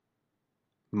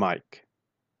Mic,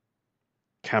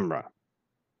 camera,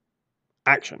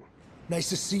 action. Nice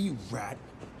to see you, rat.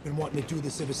 Been wanting to do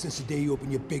this ever since the day you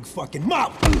opened your big fucking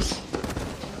mouth.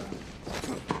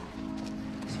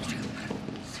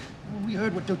 We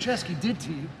heard what Docheski did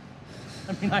to you.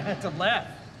 I mean, I had to laugh.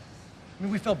 I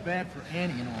mean, we felt bad for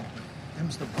Annie and all, but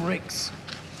them's the breaks.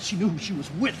 She knew who she was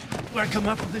with. When I come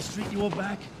up from this street, you were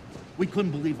back. We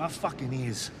couldn't believe our fucking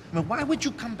ears. I mean, why would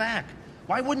you come back?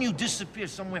 Why wouldn't you disappear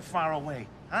somewhere far away,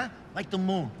 huh? Like the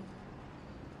moon.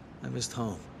 I missed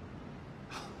home.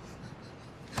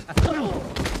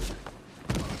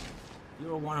 You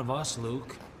were one of us,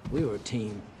 Luke. We were a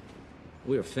team.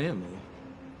 We were family.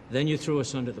 Then you threw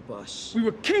us under the bus. We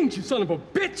were kings, you son of a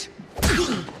bitch!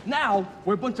 Now,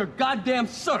 we're a bunch of goddamn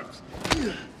serfs.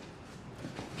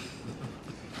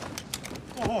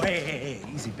 Oh, hey,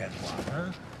 easy, Benoit,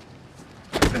 huh?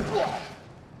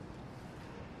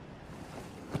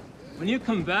 When you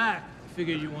come back, I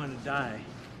figured you wanted to die.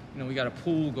 You know, we got a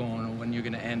pool going on when you're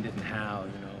gonna end it and how,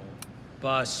 you know.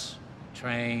 Bus,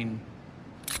 train.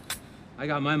 I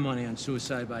got my money on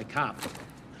suicide by cop.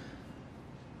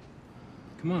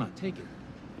 Come on, take it.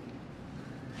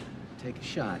 Take a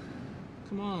shot.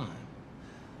 Come on.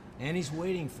 Annie's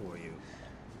waiting for you.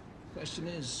 Question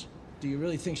is, do you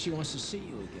really think she wants to see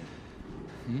you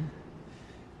again?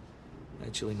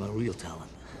 Actually, my real talent.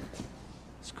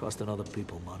 It's costing other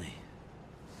people money.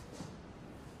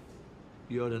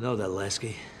 You ought to know that,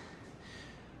 Lasky.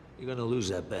 You're gonna lose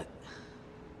that bet.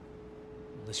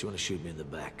 Unless you want to shoot me in the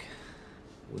back.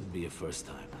 Wouldn't be your first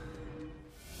time.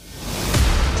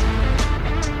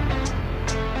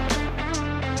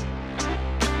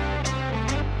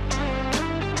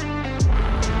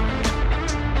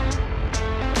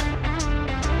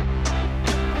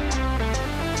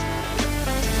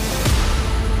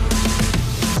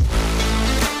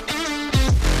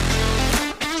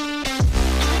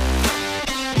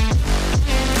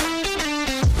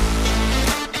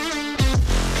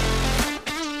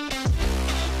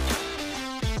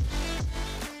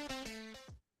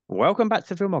 Welcome back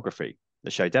to Filmography,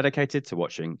 the show dedicated to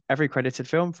watching every credited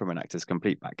film from an actor's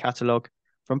complete back catalogue,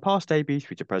 from past debut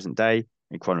through to present day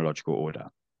in chronological order.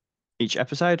 Each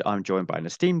episode, I'm joined by an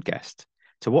esteemed guest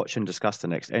to watch and discuss the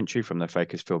next entry from their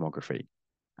focused filmography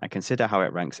and consider how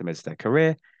it ranks amidst their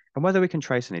career and whether we can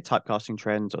trace any typecasting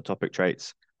trends or topic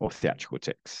traits or theatrical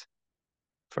tics.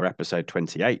 For episode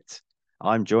 28,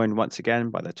 I'm joined once again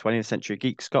by the 20th Century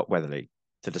geek Scott Weatherly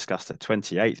to discuss the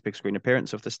 28th big screen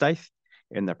appearance of the Stath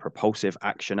in the propulsive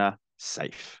actioner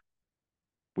Safe.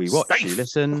 We watch, Safe. you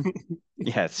listen.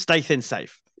 Yeah, Stath in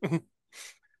Safe.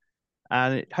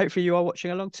 And hopefully you are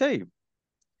watching along too.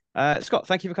 Scott,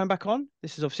 thank you for coming back on.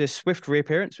 This is obviously a swift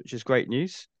reappearance, which is great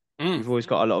news. You've always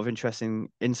got a lot of interesting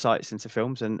insights into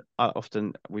films, and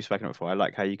often, we've spoken before, I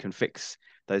like how you can fix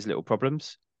those little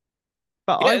problems.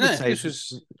 But Yeah, I would say,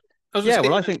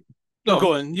 I think. No,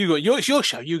 go on. You go. It's your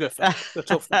show. You go first. The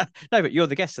tough one. No, but you're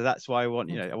the guest, so that's why I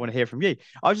want, I want to hear from you.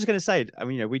 I was just going to say, I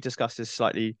mean, we discussed this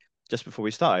slightly just before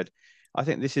we started. I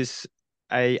think this is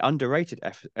an underrated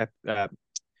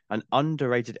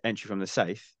entry from the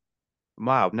Stath.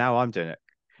 Wow, now I'm doing it.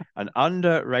 An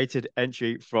underrated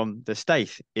entry from the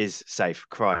Stath is Safe.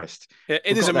 Christ, Yeah,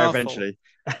 it is a mouthful. Eventually.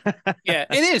 Yeah,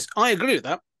 it is. I agree with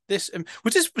that. This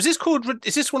was this called?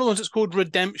 Is this one of the ones that's called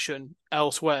Redemption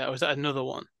elsewhere, or is that another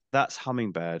one? That's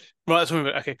Hummingbird. Right, that's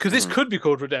Hummingbird. Okay, because this could be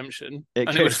called Redemption, It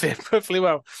would fit perfectly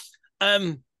well.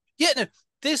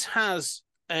 This has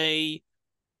a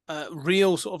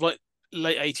real sort of like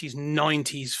late 80s,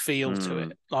 90s feel to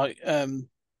it. Like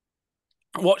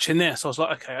watching this, I was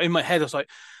like, okay, in my head, I was like,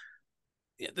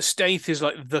 yeah, the Stath is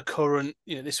like the current.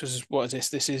 This was what is this?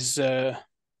 This is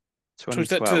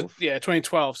 2012.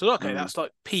 2012. So okay, that's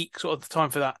like peak sort of the time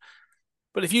for that.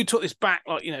 But if you took this back,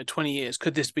 like, 20 years,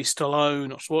 could this be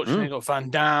Stallone or Schwarzenegger or Van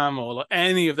Damme or like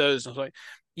any of those? I was like,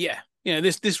 yeah,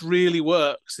 this really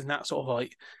works in that sort of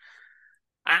like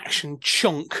action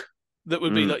chunk that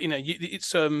would be like,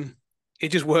 it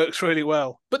just works really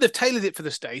well. But they've tailored it for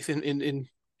the Stath in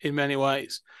many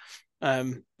ways.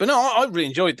 But no, I really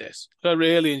enjoyed this. I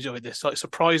really enjoyed this, like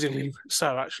surprisingly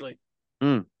so, actually.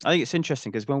 I think it's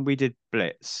interesting because when we did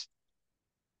Blitz,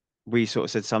 we sort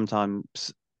of said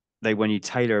sometimes when you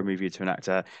tailor a movie to an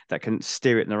actor, that can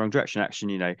steer it in the wrong direction. Action,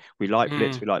 we like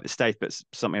Blitz, we like the Stath, but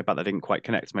something about that didn't quite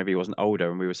connect. Maybe he wasn't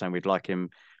older, and we were saying we'd like him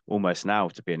almost now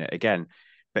to be in it again.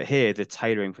 But here, the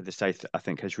tailoring for the Stath, I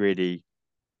think, has really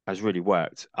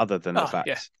worked. Other than the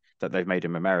fact that they've made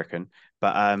him American,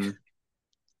 but I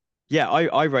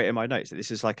wrote in my notes that this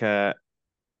is like a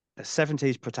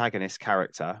 70s protagonist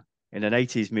character in an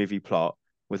 80s movie plot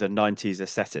with a 90s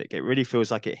aesthetic. It really feels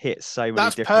like it hits so many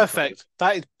That's different perfect.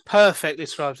 That is perfect.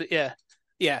 Describes it. Yeah,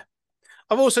 yeah.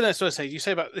 I've also noticed what I say. You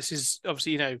say about this is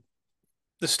obviously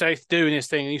the state doing his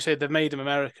thing, and you say they've made him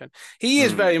American. He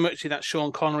is very much in that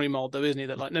Sean Connery mold, though, isn't he?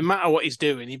 That like no matter what he's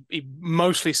doing, he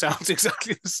mostly sounds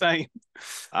exactly the same.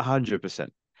 100%.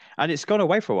 And it's gone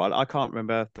away for a while. I can't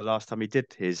remember the last time he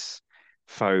did his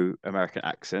faux American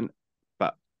accent,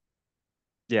 but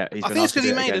yeah, he's I been think it's asked to because do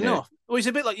he it made again here. enough. Well, he's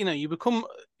a bit like you become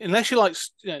unless you like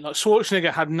like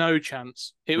Schwarzenegger had no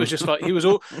chance. It was just like he was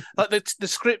all like the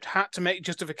script had to make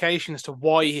justification as to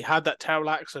why he had that terrible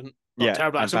accent, not Yeah,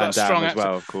 terrible and accent, but Van a strong Damme as accent.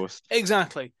 well, of course.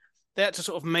 Exactly. They had to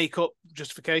sort of make up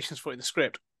justifications for it in the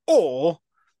script, or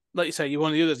like you say, you're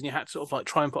one of the others, and you had to sort of like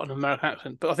try and put on an American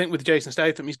accent. But I think with Jason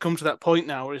Statham, he's come to that point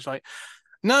now where he's like,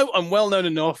 no, I'm well known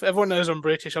enough. Everyone knows I'm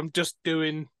British. I'm just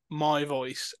doing my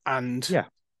voice and Yeah.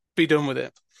 be done with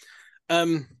it.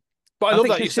 But I I love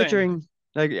think that you're saying. considering,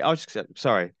 like, I was just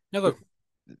sorry. No, go.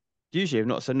 Usually I'm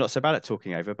not so bad at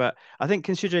talking over, but I think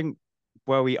considering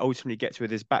where we ultimately get to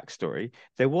with his backstory,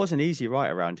 there was an easy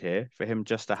right around here for him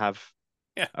just to have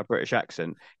Yeah. a British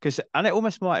accent. And it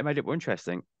almost might have made it more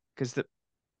interesting because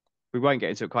we won't get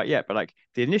into it quite yet, but like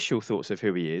the initial thoughts of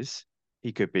who he is,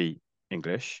 he could be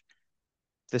English.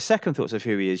 The second thoughts of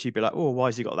who he is, you'd be like, oh, why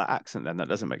has he got that accent then? That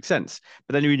doesn't make sense.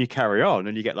 But then when you carry on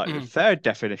and you get like the third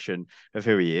definition of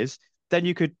who he is, then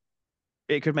it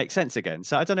could make sense again.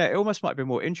 So I don't know, it almost might be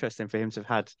more interesting for him to have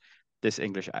had this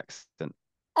English accent.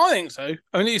 I think so.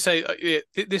 I mean, you say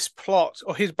this plot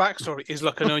or his backstory is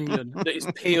like an onion that is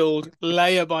peeled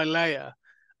layer by layer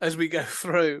as we go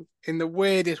through in the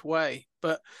weirdest way.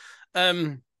 But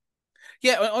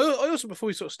yeah, I also before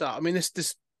we sort of start, I mean, this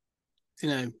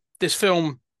this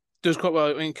film does quite well.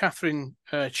 I mean, Catherine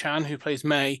Chan, who plays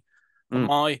May or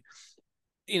Mai,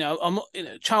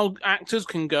 child actors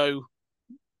can go,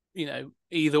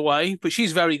 either way, but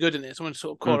she's very good in this. I want to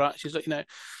sort of call her out. She's like,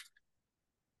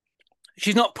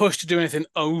 she's not pushed to do anything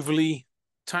overly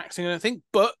taxing, I think,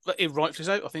 but it rightfully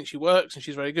so. I think she works and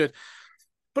she's very good.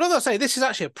 But as I say, this is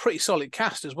actually a pretty solid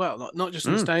cast as well, not just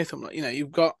in Statham. Like,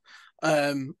 you've got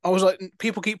I was like,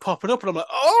 people keep popping up, and I'm like,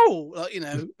 oh,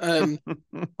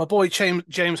 my boy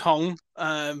James Hong,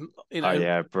 Oh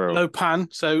yeah, bro. Lo Pan.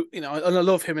 So and I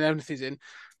love him and everything he's in.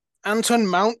 Anton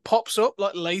Mount pops up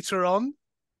like later on.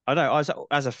 I know.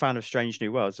 As a fan of Strange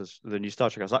New Worlds, as the new Star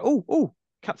Trek, I was like, oh,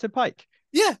 Captain Pike.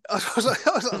 Yeah, I was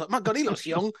like, my God, he looks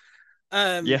young.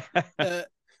 Yeah.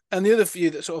 And the other few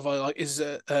that sort of I like is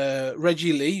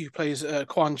Reggie Lee, who plays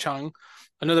Quan Chang,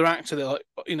 another actor that, like,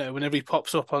 whenever he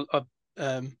pops up, I'm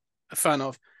a fan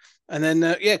of. And then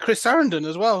Chris Sarandon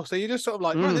as well. So you're just sort of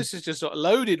like, man, this is just sort of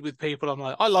loaded with people. I'm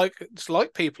like, I like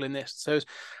people in this. So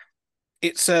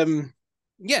it's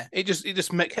it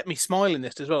just kept me smiling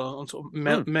this as well on sort of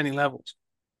many levels.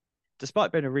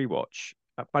 Despite being a rewatch,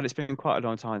 but it's been quite a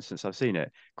long time since I've seen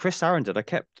it. Chris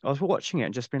Sarandon, I was watching it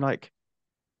and just been like,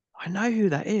 I know who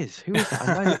that is. Who is that?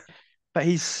 I know, but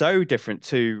he's so different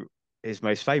to his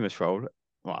most famous role.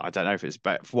 Well, I don't know if it's,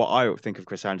 but for what I think of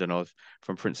Chris Sarandon of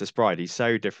from Princess Bride, he's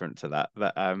so different to that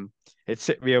it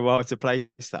took me a while to place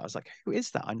that. I was like, who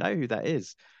is that? I know who that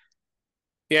is.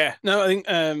 Yeah, no, I think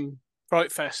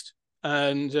Fright Fest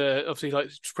and obviously like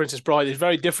Princess Bride is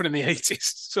very different in the 80s.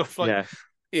 Sort of like,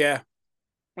 yeah.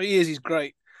 He is. He's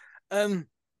great. I want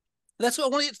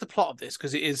to get to the plot of this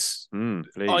because it is.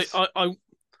 Please.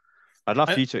 I'd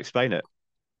love for you to explain it.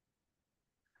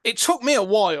 It took me a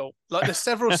while. Like there's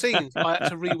several scenes I had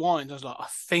to rewind. I was like, I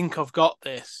think I've got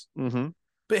this. Mm-hmm.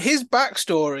 But his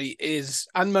backstory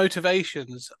and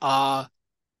motivations are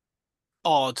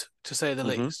odd to say the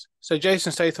least. So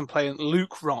Jason Statham playing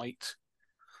Luke Wright.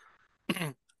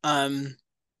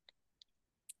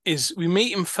 We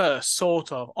meet him first,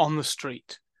 sort of, on the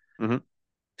street.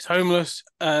 He's homeless,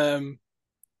 and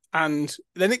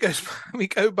then we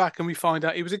go back and we find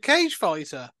out he was a cage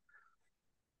fighter,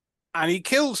 and he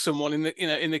killed someone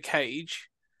in the cage,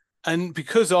 and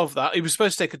because of that, he was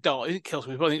supposed to take a dive. He didn't kill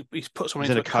someone, I think he put someone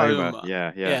into a coma.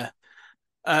 Yeah.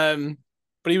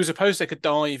 But he was supposed to take a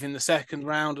dive in the second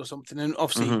round or something, and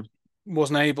obviously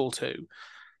wasn't able to.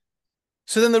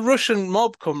 So then the Russian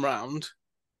mob come round,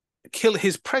 kill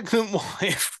his pregnant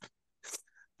wife,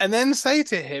 and then say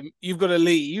to him, "You've got to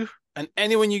leave, and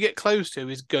anyone you get close to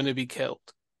is going to be killed.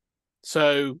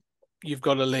 So you've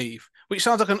got to leave." Which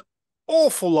sounds like an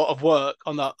awful lot of work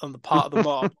on the part of the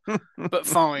mob, but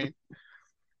fine.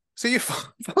 So you're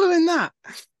following that,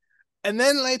 and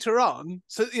then later on,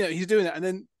 so he's doing that, and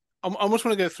then I almost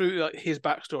want to go through like his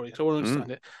backstory because I want to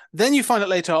understand it. Then you find out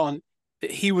later on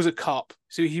that he was a cop,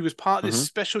 so he was part of this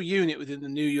special unit within the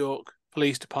New York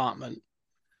Police Department.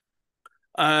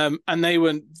 And they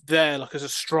were there like as a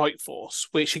strike force,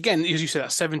 which again, as you said, that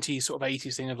 70s sort of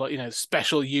 80s thing of like,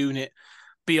 special unit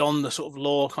beyond the sort of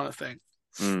law kind of thing.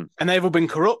 And they've all been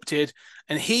corrupted,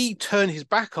 and he turned his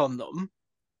back on them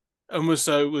and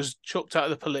was chucked out of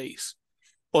the police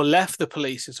or left the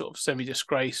police in sort of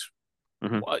semi-disgrace.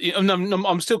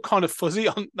 I'm still kind of fuzzy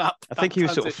on that. I think he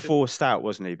was sort of forced out,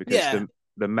 wasn't he? Because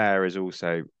the mayor is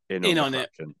also in on it.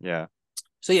 Yeah.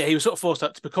 So yeah, he was sort of forced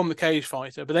out to become the cage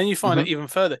fighter. But then you find out even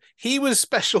further, he was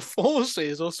special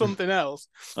forces or something else,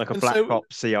 like a black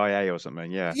ops CIA or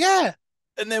something. Yeah. Yeah,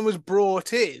 and then was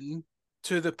brought in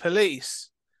to the police.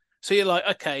 So you're like,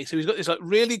 okay, so he's got this like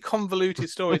really convoluted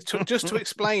story just to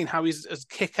explain how he's as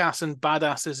kick-ass and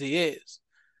badass as he is.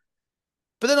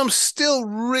 But then I'm still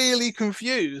really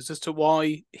confused as to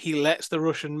why he lets the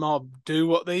Russian mob do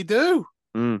what they do.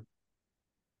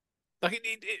 Like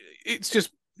it's just,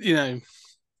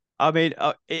 I mean,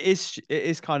 it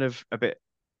is kind of a bit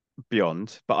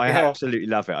beyond, but I absolutely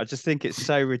love it. I just think it's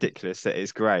so ridiculous that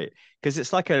it's great because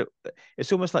it's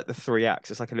almost like the three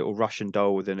acts. It's like a little Russian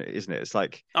doll within it, isn't it? It's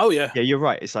like, yeah, you're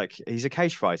right. It's like he's a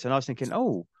cage fighter, and I was thinking,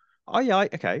 oh yeah,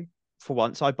 okay. For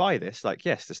once, I buy this. Like,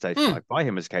 yes, the stage, I buy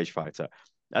him as a cage fighter,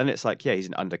 and it's like, yeah, he's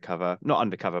an undercover, not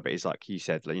undercover, but he's like you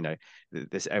said,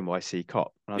 this NYC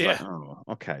cop, and I was like, oh,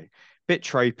 okay. Bit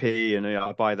tropey, and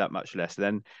I buy that much less.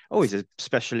 Then, he's a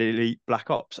special elite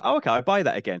black ops. Oh, okay, I buy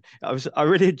that again. I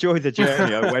really enjoyed the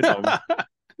journey I went on,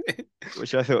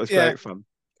 which I thought was great fun.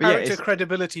 But character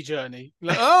credibility journey.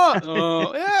 Like,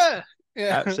 yeah,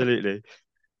 absolutely.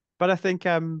 But I think,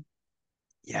 I'm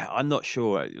not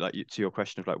sure. Like to your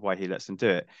question of like why he lets them do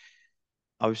it.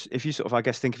 If you sort of, I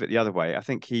guess, think of it the other way, I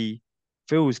think he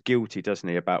feels guilty, doesn't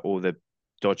he, about all the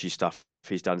dodgy stuff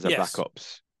he's done as a black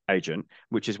ops agent,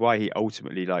 which is why he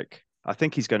ultimately I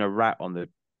think he's going to rat on the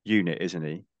unit, isn't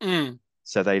he?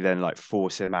 So they then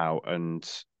force him out, and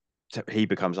he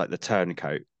becomes like the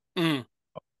turncoat, and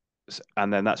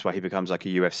then that's why he becomes like a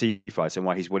UFC fighter, and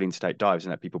why he's willing to take dives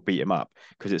and let people beat him up,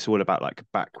 because it's all about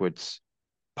backwards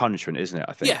punishment, isn't it?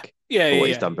 I think for what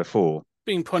he's done before,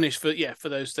 being punished for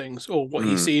those things, or what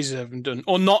he sees as having done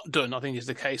or not done, I think is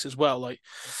the case as well. Like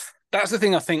that's the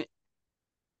thing I think.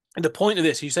 And the point of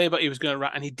this, you say about he was going to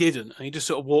rat and he didn't, and he just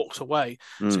sort of walks away.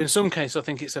 So in some cases, I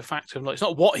think it's a factor of it's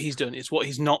not what he's done, it's what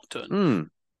he's not done.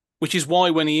 Which is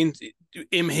why when him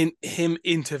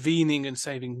intervening and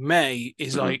saving May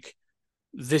is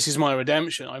this is my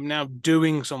redemption. I'm now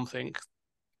doing something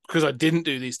because I didn't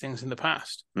do these things in the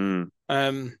past. Yeah,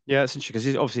 it's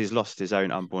interesting because he's lost his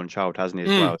own unborn child, hasn't he,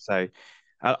 as well? So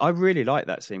I really like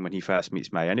that scene when he first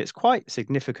meets May, and it's quite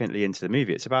significantly into the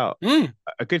movie. It's about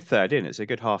a good third in. It's a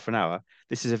good half an hour.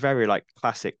 This is a very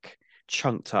classic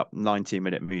chunked up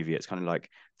 90-minute movie. It's kind of like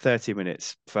 30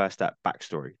 minutes first act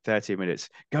backstory, 30 minutes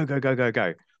go go go go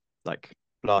go,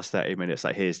 last 30 minutes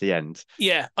here's the end.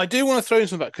 Yeah, I do want to throw in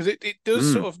some back because it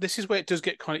does sort of, this is where it does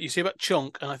get kind of, you see about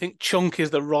chunk, and I think chunk is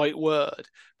the right word,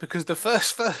 because the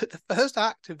first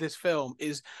act of this film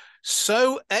is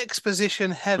so exposition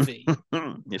heavy.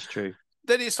 It's true.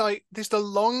 That it's this the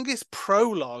longest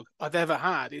prologue I've ever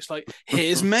had. It's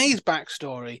here's May's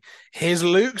backstory, here's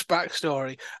Luke's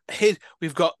backstory,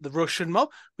 we've got the Russian mob,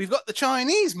 we've got the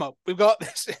Chinese mob, we've got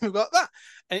this, we've got that,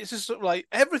 and it's just sort of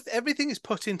everything is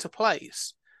put into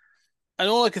place. And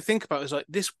all I could think about was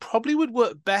this probably would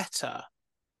work better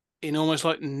in almost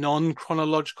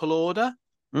non-chronological order,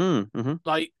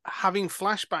 having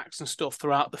flashbacks and stuff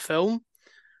throughout the film,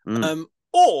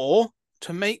 or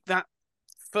to make that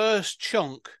first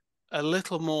chunk a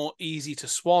little more easy to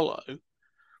swallow,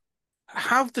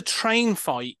 have the train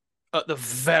fight at the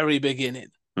very beginning,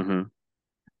 and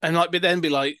then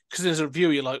be because as a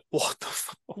viewer you're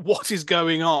what is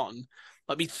going on,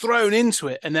 be thrown into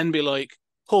it, and then be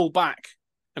pull back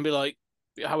and be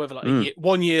however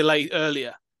 1 year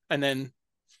earlier, and then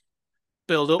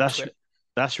build up to it.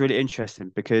 That's really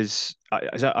interesting, because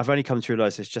I've only come to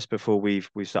realize this just before we've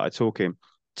started talking.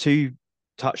 Two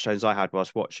touchstones I had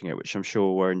whilst watching it, which I'm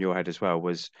sure were in your head as well,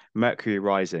 was Mercury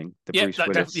Rising, the Bruce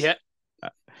Willis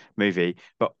movie,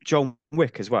 but John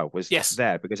Wick as well was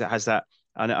there, because it has that,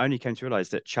 and I only came to realize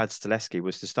that Chad Stahelski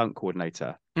was the stunt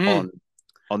coordinator on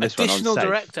this additional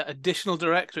one. Additional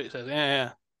director, it says.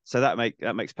 Yeah. So that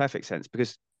makes perfect sense,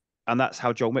 and that's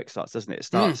how John Wick starts, doesn't it? It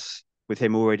starts with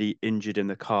him already injured in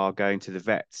the car going to the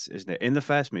vets, isn't it, in the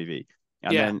first movie?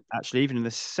 And then actually even in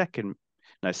the second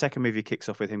movie kicks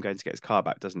off with him going to get his car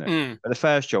back, doesn't it? But the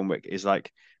first John Wick is the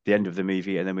end of the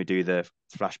movie, and then we do the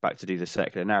flashback to do the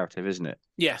circular narrative, isn't it?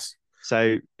 Yes.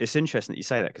 So it's interesting that you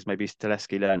say that, because maybe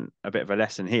Stahelski learned a bit of a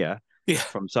lesson here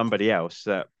from somebody else,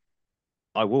 that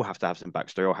I will have to have some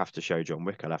backstory. I'll have to show John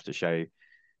Wick. I'll have to show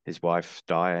his wife's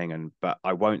dying, but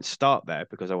I won't start there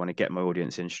because I want to get my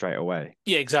audience in straight away.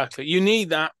 Yeah, exactly. You need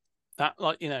that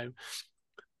like,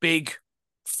 big,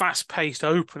 fast-paced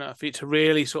opener for you to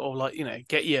really sort of like,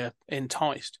 get you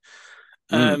enticed.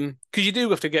 Because you do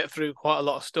have to get through quite a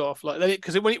lot of stuff, like,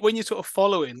 because when you're sort of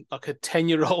following like a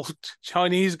 10-year-old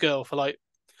Chinese girl for like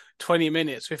 20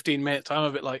 minutes, 15 minutes, I'm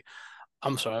a bit like,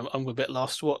 I'm sorry, I'm a bit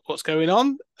lost. What's going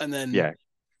on? And then yeah,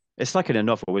 it's like in a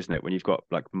novel, isn't it? When you've got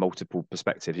like multiple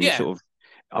perspectives, and you yeah, sort of,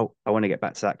 oh, I want to get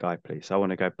back to that guy, please. I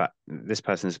want to go back. This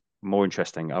person's more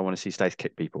interesting. I want to see Stace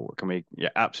kick people. Can we? Yeah,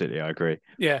 absolutely, I agree.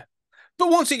 yeah. But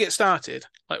once you get started,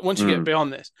 like once you get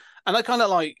beyond this, and I kind of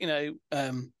like,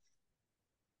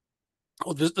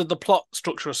 or the plot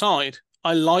structure aside,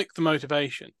 I like the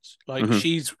motivations. Like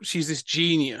she's this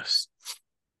genius,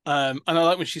 and I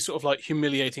like when she's sort of like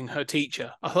humiliating her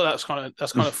teacher. I thought that's kind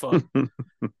of fun.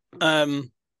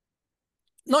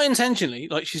 Not intentionally,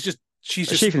 like she's just She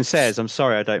even says, "I'm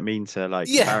sorry, I don't mean to like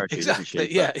embarrass you," doesn't she?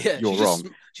 Yeah, But yeah. You're wrong.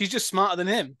 She's just smarter than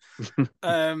him.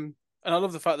 And I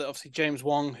love the fact that obviously James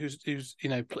Wong, who's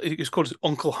he's called his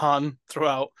Uncle Han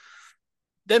throughout,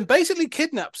 then basically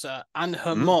kidnaps her and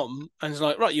her mum and is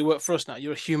like, right, you work for us now.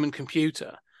 You're a human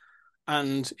computer,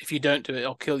 and if you don't do it,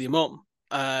 I'll kill your mum.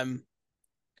 And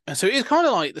so it's kind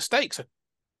of like the stakes are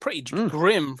pretty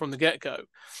grim from the get go.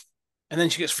 And then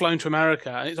she gets flown to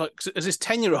America, and it's like, as this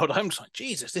 10-year-old, I'm just like,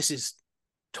 Jesus, this is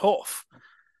tough.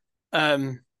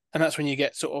 And that's when you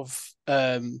get sort of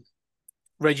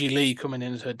Reggie Lee coming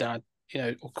in as her dad,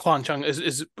 or Quan Chung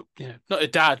is not a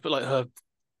dad, but like her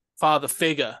father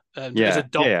figure, is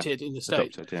adopted in the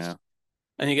States. Adopted, yeah.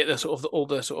 And you get the sort of all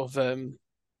the sort of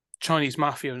Chinese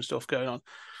mafia and stuff going on.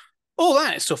 All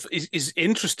that stuff is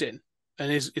interesting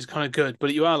and is kind of good,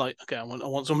 but you are like, okay, I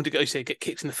want someone to go get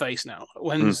kicked in the face now.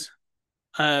 When's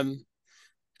but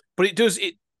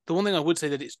the one thing I would say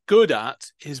that it's good at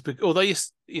is, although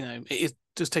it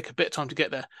does take a bit of time to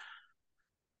get there,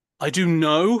 I do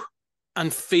know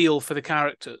and feel for the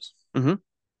characters.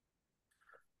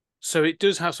 So it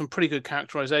does have some pretty good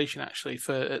characterization, actually,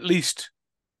 for at least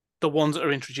the ones that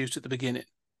are introduced at the beginning.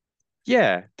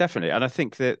 Yeah, definitely. And I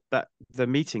think that the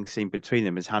meeting scene between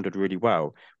them is handled really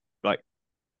well. Like,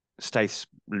 Stace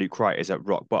Luke Wright is at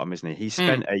rock bottom, isn't he? He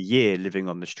spent a year living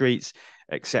on the streets,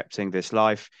 accepting this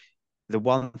life. The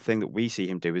one thing that we see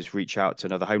him do is reach out to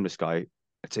another homeless guy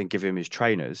to give him his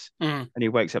trainers, and he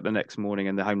wakes up the next morning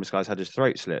and the homeless guy's had his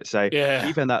throat slit. So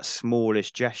even that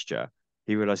smallest gesture,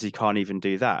 he realizes he can't even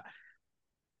do that.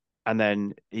 And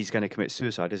then he's going to commit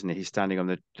suicide, isn't he? He's standing on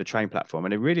the train platform,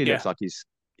 and it really looks like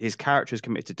his character is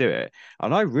committed to do it.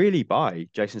 And I really buy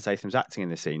Jason Statham's acting in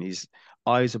this scene. His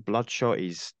eyes are bloodshot.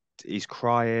 He's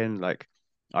crying. Like,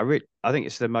 I think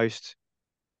it's the most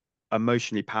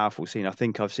emotionally powerful scene I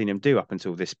think I've seen him do up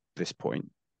until this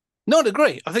point. No, I'd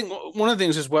agree. I think one of the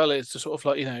things as well is to sort of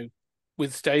like,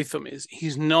 with Statham is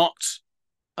he's not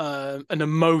an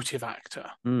emotive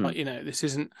actor. Like,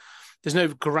 there's no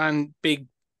grand, big,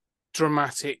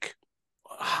 dramatic,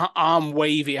 arm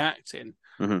wavy acting.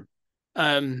 But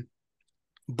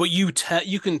you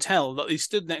can tell that he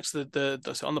stood next to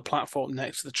the on the platform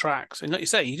next to the tracks, and like you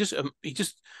say, he just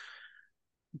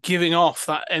giving off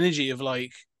that energy of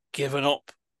like giving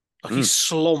up. Like he's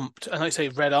slumped, and like I say,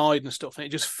 red-eyed and stuff, and it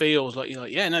just feels like you're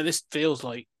like, yeah, no, this feels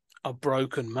like a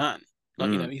broken man.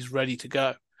 Like he's ready to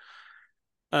go.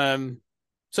 So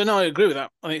no, I agree with that.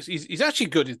 I think he's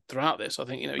actually good throughout this. I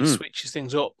think he switches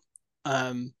things up.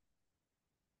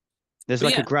 There's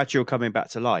like a gradual coming back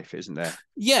to life, isn't there?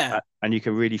 Yeah, and you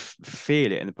can really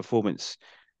feel it in the performance.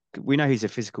 We know he's a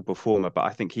physical performer, but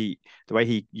I think the way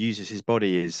he uses his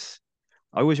body is.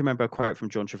 I always remember a quote from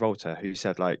John Travolta who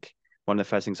said, like, one of the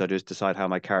first things I do is decide how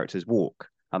my characters walk,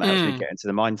 and that helps me get into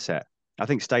the mindset. I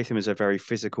think Statham is a very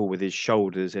physical with his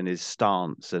shoulders and his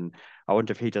stance, and I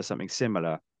wonder if he does something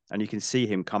similar. And you can see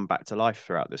him come back to life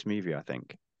throughout this movie, I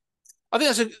think.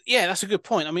 That's a good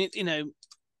point. I mean,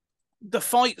 the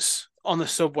fights on the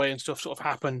subway and stuff sort of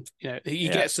happen. He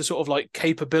gets the sort of like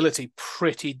capability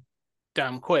pretty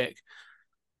damn quick.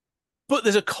 But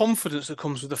there's a confidence that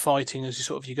comes with the fighting as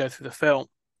you go through the film.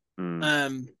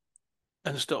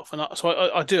 And stuff, and so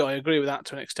I agree with that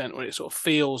to an extent, where it sort of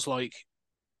feels like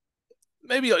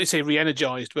maybe, like you say,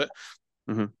 re-energized, but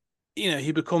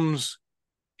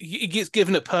he gets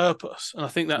given a purpose, and I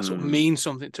think that sort of means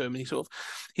something to him. And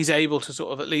he's able to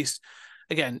sort of, at least,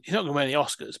 again, he's not going to win any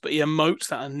Oscars, but he emotes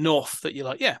that enough that you're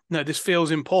like, yeah, no, this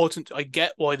feels important. I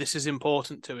get why this is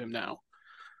important to him now.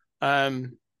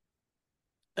 And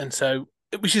so,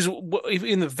 which is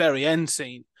in the very end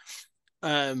scene,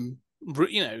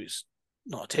 it's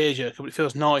not a tearjerker, but it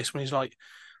feels nice when he's like,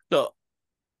 look,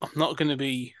 I'm not going to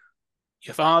be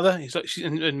your father? He's like,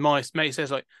 and my mate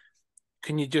says like,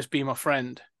 can you just be my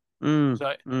friend? Mm, He's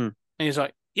like, mm. and he's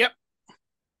like, yep,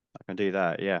 I can do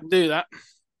that. Yeah. do that,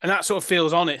 and that sort of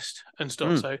feels honest and stuff.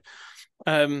 Mm. So,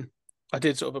 I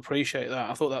did sort of appreciate that.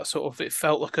 I thought that sort of it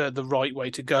felt like the right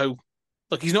way to go.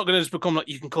 Like he's not going to just become like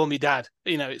you can call me dad.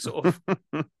 You know, it's sort of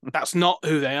that's not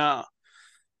who they are.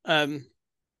 Um.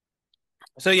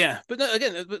 So yeah, but no,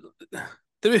 again,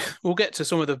 we'll get to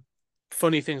some of the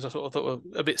funny things I sort of thought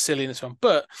were a bit silly in this one,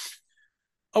 but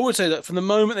I would say that from the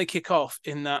moment they kick off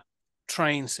in that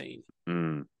train scene,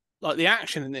 Mm. like the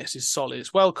action in this is solid.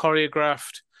 It's well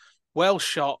choreographed, well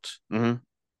shot.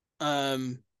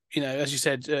 Mm-hmm. You know, as you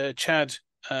said, Chad,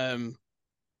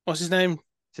 what's his name?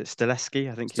 Is it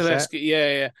Stileski? I think you said. Stileski.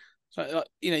 Yeah, yeah. So, like,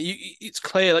 you know, it's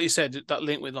clear, like you said, that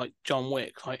link with like John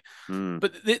Wick. Like, Mm.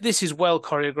 but this is well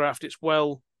choreographed. It's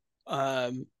well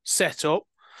set up.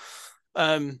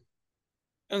 And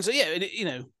so yeah, you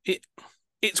know,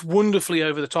 it's wonderfully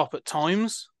over the top at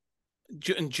times,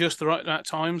 and just the right amount of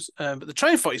times. But the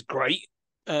train fight is great.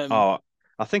 Oh,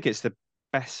 I think it's the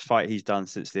best fight he's done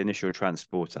since the initial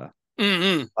Transporter.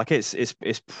 Mm-hmm. Like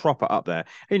it's proper up there.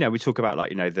 You know, we talk about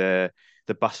like, you know, the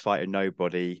bus fight and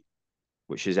Nobody,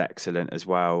 which is excellent as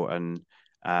well. And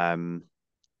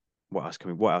what else do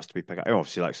we pick up? Oh,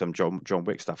 obviously like some John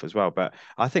Wick stuff as well. But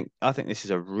I think this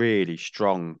is a really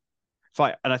strong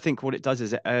fight. And I think what it does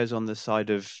is it errs on the side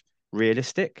of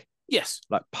realistic. Yes.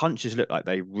 Like punches look like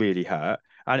they really hurt.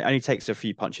 And he takes a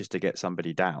few punches to get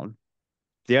somebody down.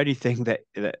 The only thing that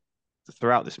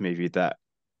throughout this movie that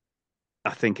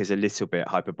I think is a little bit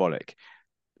hyperbolic,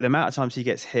 the amount of times he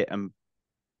gets hit and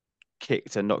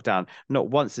kicked and knocked down, not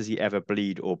once does he ever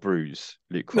bleed or bruise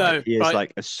Luke Wright. No, He is right.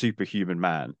 like a superhuman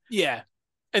man. Yeah.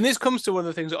 And this comes to one of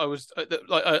the things that I was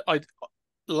like I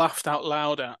laughed out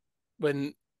loud at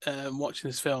when watching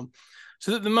this film.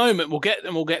 So at the moment we'll get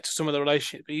to some of the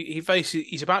relationship.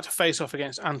 He's about to face off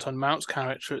against Anton Mount's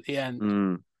character at the end.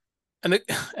 Mm.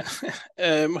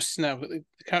 And what's his name? The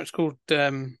character's called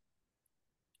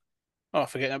I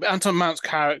forget now, but Anton Mount's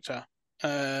character.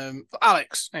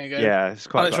 Alex, there you go. Yeah, it's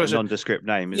quite Alex like a Rosa. nondescript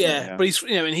name, isn't it? Yeah, but he's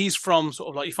and he's from sort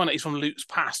of like you find out he's from Luke's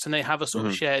past, and they have a sort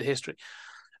of shared history.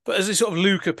 But as this sort of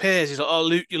Luke appears, he's like, "Oh,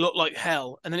 Luke, you look like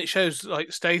hell," and then it shows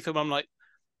like Statham. I'm like,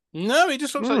 no, he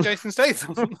just looks like Jason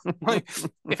Statham. Like,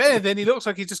 if anything, he looks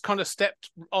like he's just kind of stepped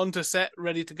onto set,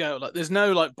 ready to go. Like, there's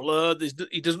no like blood.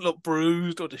 He doesn't look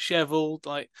bruised or disheveled.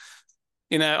 Like,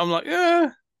 you know, I'm like, yeah,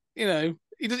 you know,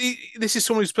 this is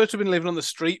someone who's supposed to have been living on the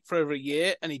street for over a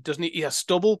year, and he doesn't. He has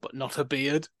stubble, but not a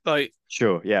beard. Like,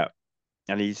 Sure, yeah.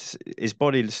 And his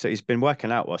body, he's been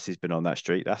working out whilst he's been on that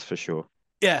street, that's for sure.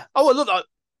 yeah. Oh, well, look,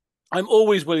 I'm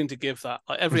always willing to give that.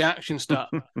 Like every action star,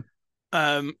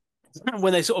 when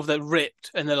they're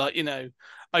ripped and they're like, you know,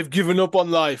 I've given up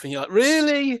on life, and you're like,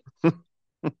 really? I'm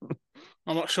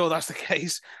not sure that's the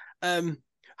case.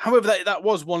 However, that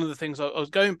was one of the things I was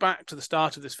going back to the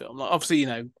start of this film. Like, obviously, you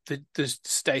know, there's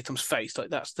Statham's face. Like,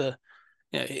 that's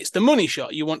it's the money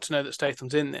shot. You want to know that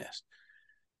Statham's in this.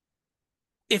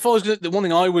 If I was the one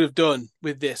thing I would have done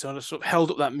with this, I would have sort of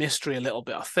held up that mystery a little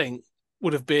bit. I think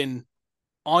would have been,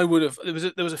 there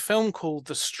was a film called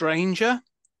The Stranger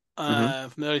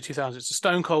from the early 2000s. It's a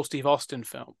Stone Cold Steve Austin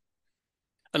film,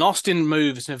 and Austin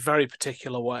moves in a very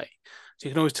particular way, so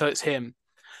you can always tell it's him.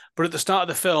 But at the start of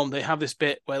the film, they have this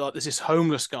bit where like there's this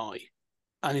homeless guy,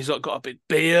 and he's like got a big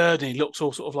beard, and he looks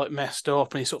all sort of like messed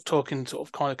up, and he's sort of talking sort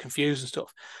of kind of confused and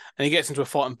stuff. And he gets into a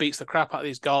fight and beats the crap out of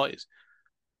these guys.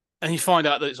 And you find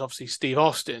out that it's obviously Steve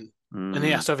Austin, and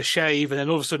he has to have a shave, and then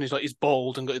all of a sudden he's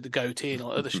bald and got the goatee and all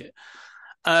that other shit.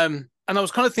 And I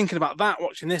was kind of thinking about that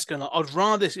watching this, going like, I'd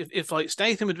rather this if like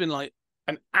Statham had been like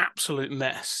an absolute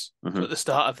mess at the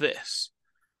start of this.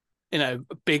 You know,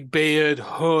 big beard,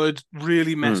 hood,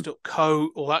 really messed up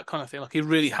coat, all that kind of thing. Like he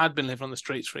really had been living on the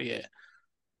streets for a year.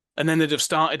 And then they'd have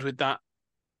started with that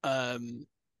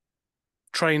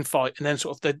train fight, and then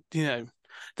sort of they'd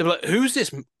be like, who's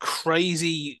this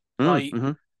crazy like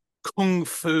kung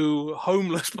fu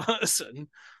homeless person?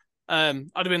 I'd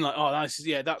have been like, oh,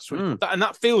 that's really cool. And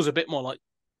that feels a bit more like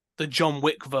the John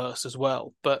Wick verse as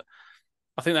well. But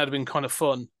I think that'd have been kind of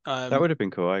fun. That would have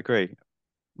been cool. I agree.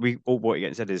 What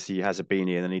he said is he has a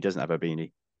beanie and then he doesn't have a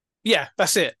beanie. Yeah,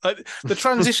 that's it. Like the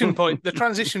transition point. The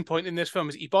transition point in this film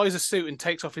is he buys a suit and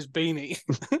takes off his beanie.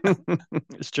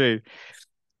 It's true.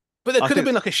 But there could have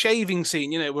been like a shaving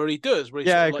scene, where he does, where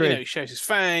he I sort of agree. he shaves his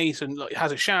face and like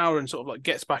has a shower and sort of like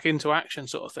gets back into action,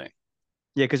 sort of thing.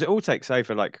 Yeah, because it all takes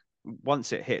over. Like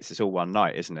once it hits, it's all one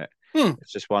night, isn't it?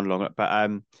 It's just one long. But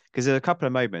because there's a couple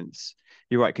of moments.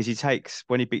 You're right, because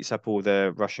when he beats up all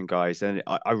the Russian guys, then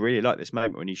I really like this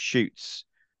moment when he shoots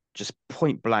just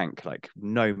point blank, like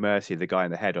no mercy, the guy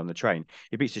in the head on the train.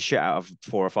 He beats the shit out of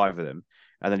 4 or 5 of them,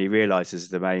 and then he realizes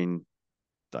the main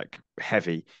like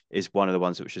heavy is one of the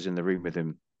ones which is in the room with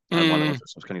him, and one of the ones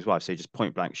that's killing his wife. So he just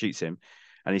point blank shoots him,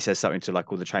 and he says something to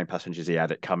like all the train passengers he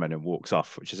had it coming and walks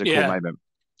off, which is a cool moment.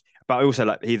 But also,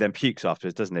 like, he then pukes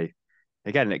afterwards, doesn't he?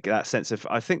 Again, that sense of,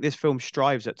 I think this film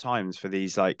strives at times for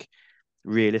these like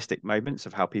realistic moments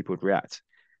of how people would react.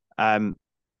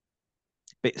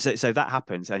 But so that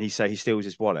happens, and he steals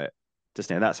his wallet,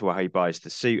 doesn't he? And that's why he buys the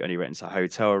suit and he rents a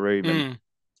hotel room. And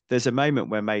there's a moment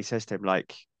where May says to him,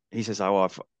 like, he says, "Oh,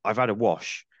 I've had a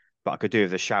wash, but I could do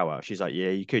with a shower." She's like, "Yeah,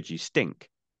 you could. You stink,"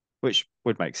 which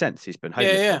would make sense. He's been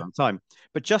homeless for a long time.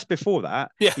 But just before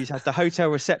that, he's had the hotel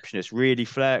receptionist really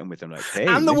flirting with him, like, "Hey,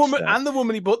 and the mister."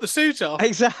 woman he bought the suit off.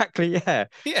 Exactly, yeah.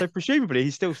 So presumably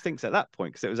he still stinks at that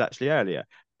point because it was actually earlier.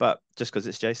 But just because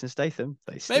it's Jason Statham,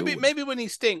 they still maybe when he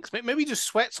stinks, maybe he just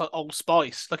sweats like Old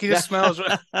Spice, like he just smells.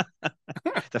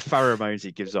 The pheromones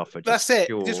he gives off are just That's it.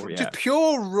 pure, Just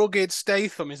pure rugged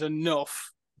Statham is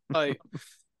enough. Like,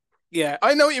 yeah,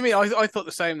 I know what you mean. I thought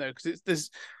the same though, because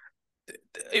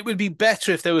it would be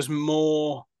better if there was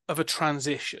more of a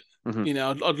transition. You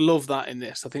know, I'd love that in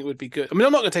this. I think it would be good. I mean,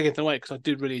 I'm not going to take anything away because I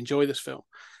did really enjoy this film,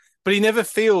 but he never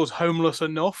feels homeless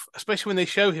enough, especially when they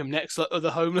show him next to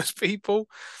other homeless people.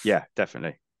 Yeah,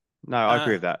 definitely. No, I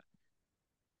agree with that.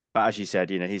 But as you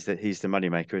said, you know, he's the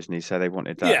moneymaker, isn't he? So they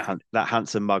wanted that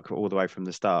handsome mug all the way from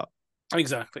the start.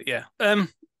 Exactly. Yeah.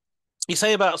 You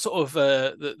say about sort of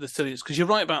the silliness, because you're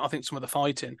right about, I think, some of the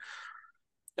fighting.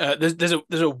 There's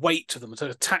a weight to them. It's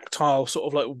a tactile sort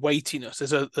of like weightiness.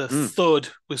 There's a thud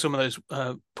with some of those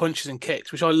punches and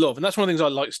kicks, which I love, and that's one of the things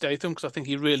I like Statham, because I think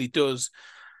he really does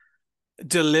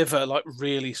deliver like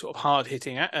really sort of hard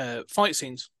hitting fight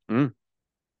scenes.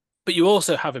 But you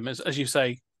also have him, as you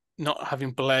say, not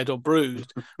having bled or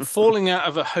bruised, falling out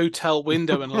of a hotel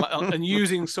window and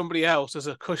using somebody else as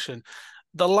a cushion.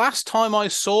 The last time I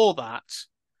saw that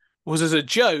was as a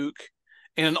joke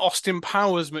in an Austin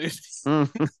Powers movie.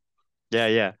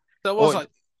 Yeah. That was like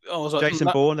Jason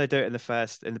Bourne. They do it in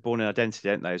the Bourne Identity,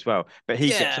 don't they, as well? But he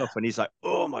gets off and he's like,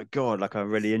 "Oh my god, like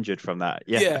I'm really injured from that."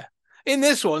 Yeah. In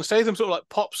this one, Statham sort of like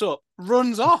pops up,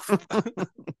 runs off.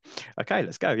 Okay,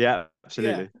 let's go. Yeah,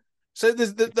 absolutely. Yeah. So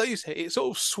there's you say it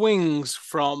sort of swings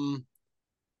from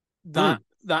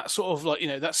that sort of like, you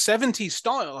know, that 70s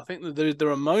style. I think that there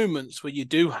are moments where you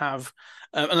do have,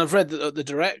 and I've read that the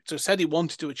director said he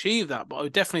wanted to achieve that, but I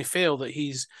would definitely feel that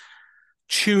he's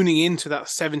tuning into that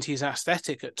 70s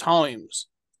aesthetic at times.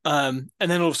 And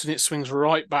then all of a sudden it swings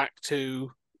right back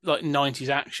to like 90s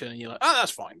action, and you're like, oh,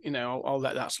 that's fine, you know, I'll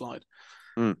let that slide.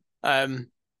 But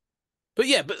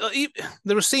yeah,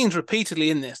 there are scenes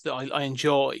repeatedly in this that I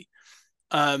enjoy.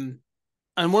 And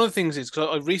one of the things is, because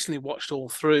I recently watched all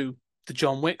through the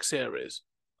John Wick series,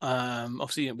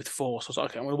 obviously, you know, with 4, so I was like,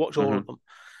 okay, I'm going to watch all of them.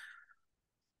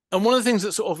 And one of the things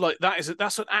that sort of like that's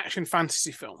an action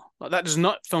fantasy film. Like that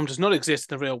film does not exist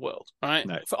in the real world, right?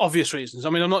 No. For obvious reasons. I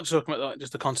mean, I'm not just talking about like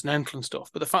just the Continental and stuff,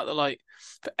 but the fact that like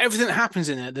for everything that happens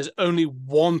in there, there's only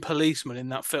one policeman in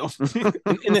that film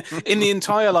in the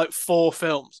entire like 4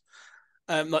 films.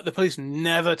 Like the police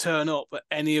never turn up at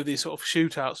any of these sort of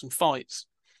shootouts and fights.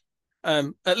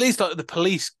 At least like the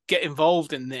police get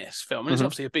involved in this film, and it's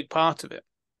obviously a big part of it.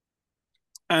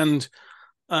 And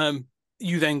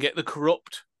you then get the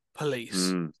corrupt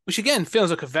police, which again feels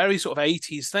like a very sort of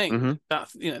 80s thing. That,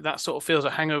 you know, that sort of feels a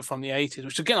hangover from the 80s,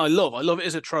 which again I love it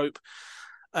as a trope.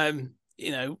 You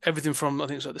know, everything from, I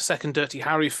think it's like the second Dirty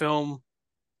Harry film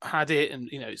had it, and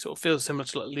you know, it sort of feels similar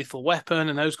to like Lethal Weapon,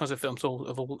 and those kinds of films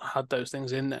have all had those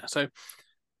things in there. So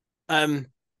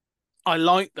I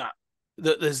like that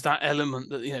there's that element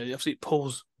that, you know, obviously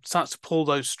starts to pull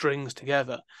those strings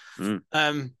together.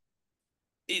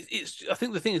 It's I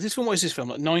think the thing is, this film, what is this film,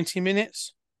 like 90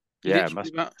 minutes? Yeah, it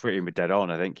must be pretty dead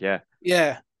on, I think. Yeah,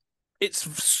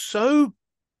 it's so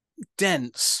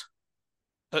dense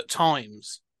at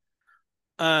times.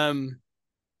 That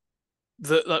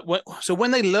like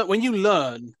when you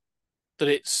learn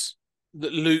that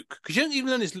Luke, because you don't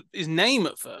even learn his name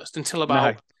at first until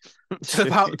about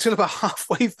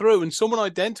halfway through, and someone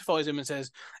identifies him and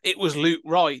says it was Luke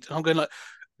Wright, and I'm going like,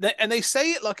 and they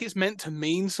say it like it's meant to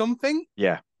mean something.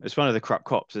 Yeah, it's one of the crap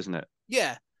cops, isn't it?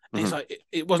 Yeah. And he's like,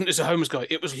 it wasn't just a homeless guy,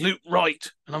 it was Luke Wright.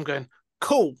 And I'm going,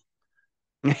 cool.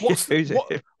 What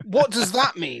does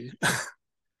that mean?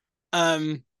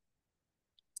 And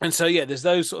so yeah, there's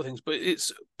those sort of things, but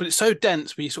it's so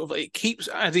dense where you sort of like, it keeps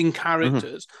adding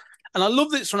characters. And I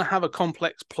love that it's trying to have a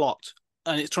complex plot,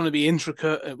 and it's trying to be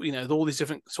intricate, you know, with all these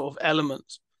different sort of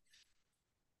elements.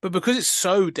 But because it's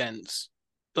so dense,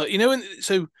 like, you know,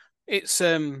 so it's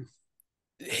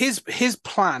his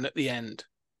plan at the end.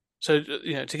 So,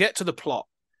 to get to the plot.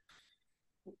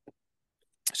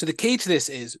 So the key to this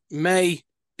is May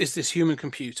is this human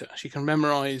computer. She can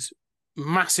memorize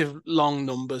massive long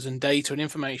numbers and data and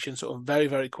information sort of very,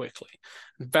 very quickly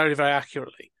and very, very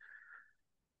accurately.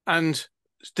 And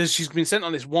she's been sent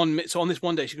on this on this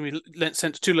one day, she's going to be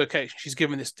sent to 2 locations. She's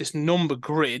given this number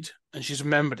grid and she's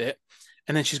remembered it.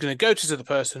 And then she's going to go to this other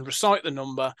person, recite the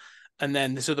number, and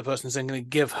then this other person's then going to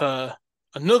give her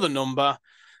another number,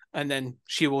 and then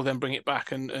she will then bring it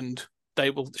back and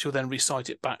she'll then recite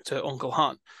it back to Uncle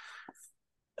Han.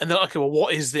 And they're like, okay, well,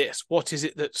 what is this? What is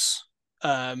it that's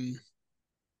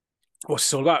what's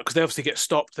this all about? Because they obviously get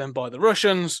stopped then by the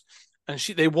Russians, and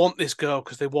they want this girl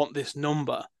because they want this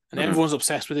number, and everyone's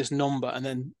obsessed with this number. And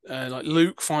then like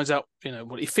Luke finds out,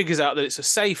 he figures out that it's a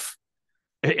safe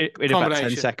in about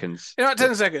 10 seconds. In about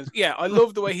 10 seconds, yeah. I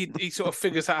love the way he sort of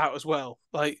figures that out as well.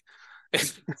 Like,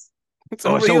 it's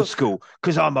old school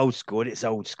because I'm old school and it's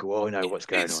old school. I know what's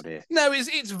going on here. No,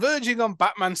 it's verging on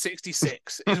Batman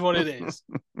 66 is what it is.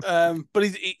 But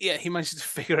he manages to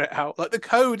figure it out. Like the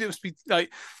code, it must be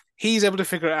like he's able to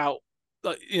figure it out.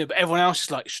 Like but everyone else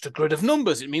is like, it's just a grid of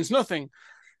numbers. It means nothing.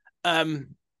 But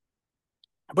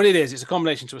it's a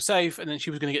combination to a safe, and then she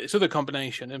was going to get this other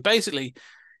combination, and basically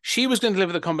she was going to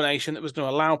deliver the combination that was going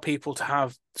to allow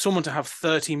someone to have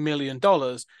 $30 million,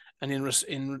 and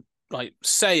in like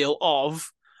sale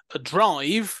of a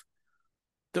drive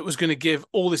that was going to give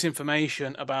all this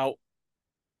information about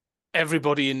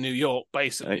everybody in New York,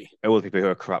 basically. All the people who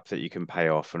are corrupt that you can pay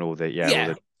off, and all the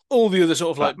other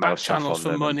sort of like back channels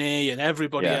for money and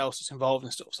everybody else that's involved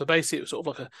and stuff. So basically it was sort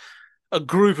of like a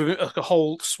group of, like a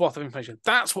whole swath of information.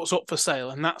 That's what's up for sale,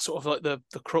 and that's sort of like the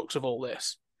crux of all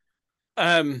this.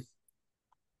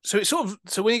 So it's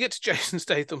so when you get to Jason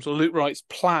Statham's or Luke Wright's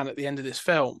plan at the end of this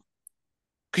film,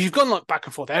 because you've gone like back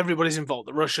and forth, everybody's involved,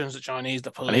 the Russians, the Chinese,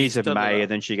 the police. And he's a May, and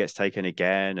then she gets taken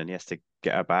again, and he has to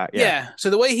get her back. Yeah. So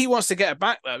the way he wants to get her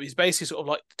back, though, is basically sort of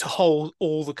like to hold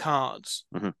all the cards.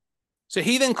 Mm-hmm. So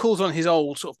he then calls on his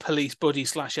old sort of police buddy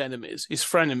 / enemies, his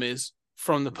frenemies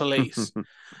from the police,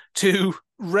 to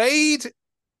raid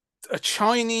a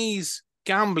Chinese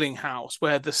gambling house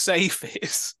where the safe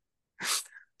is,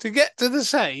 to get to the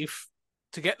safe,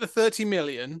 to get the 30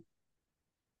 million,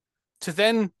 to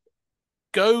then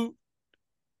go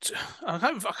to, I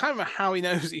can't remember how he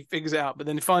knows, he figures it out, but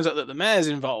then he finds out that the mayor's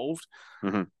involved.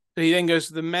 Mm-hmm. So he then goes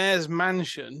to the mayor's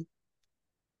mansion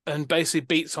and basically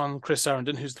beats on Chris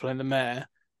Sarandon, who's playing the mayor,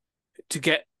 to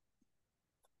get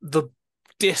the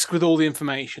disc with all the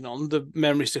information on, the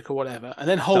memory stick or whatever, and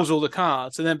then holds all the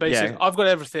cards, and then basically, I've got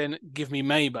everything, give me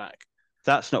May back.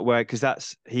 That's not where,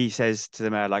 because he says to the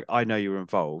mayor, like, I know you were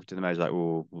involved, and the mayor's like,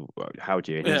 well, how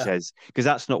do you? And he says, because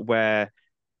that's not where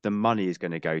the money is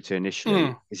going to go to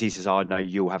initially, because he says, I know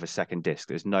you'll have a second disc.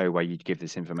 There's no way you'd give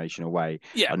this information away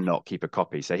and not keep a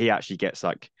copy. So he actually gets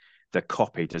like the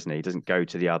copy, doesn't he? He doesn't go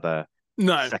to the other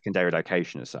secondary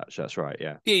location as such. That's right,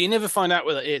 yeah. Yeah, you never find out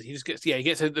where that is. He just gets, he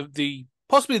gets the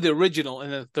possibly the original,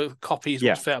 and the copy is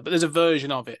what's failed, but there's a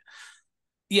version of it.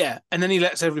 Yeah, and then he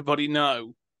lets everybody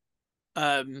know,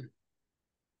 and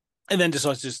then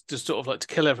decides to sort of like to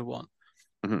kill everyone.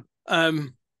 Mm-hmm.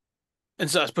 And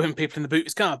starts putting people in the boot of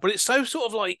his car. But it's so sort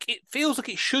of like, it feels like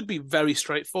it should be very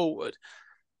straightforward,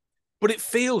 but it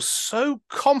feels so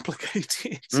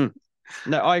complicated.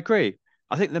 No, I agree.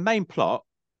 I think the main plot,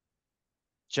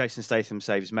 Jason Statham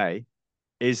saves May,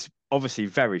 is obviously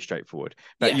very straightforward.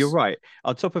 But you're right.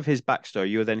 On top of his backstory,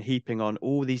 you're then heaping on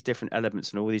all these different elements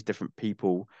and all these different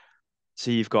people. So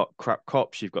you've got corrupt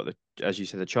cops, you've got as you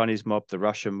said, the Chinese mob, the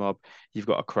Russian mob, you've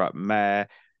got a corrupt mayor,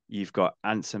 you've got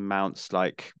Anson Mount's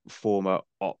like former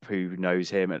op who knows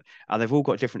him, and they've all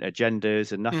got different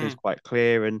agendas, and nothing's quite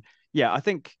clear. And I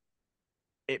think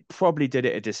it probably did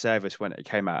it a disservice when it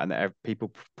came out, and that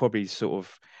people probably sort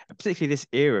of, particularly this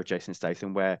era of Jason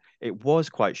Statham, where it was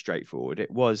quite straightforward. It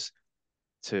was,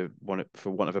 for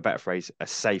want of a better phrase, a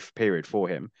safe period for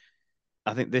him.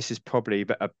 I think this is probably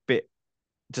a bit,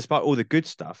 despite all the good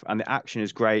stuff, and the action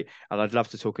is great, and I'd love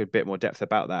to talk a bit more depth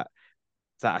about that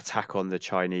attack on the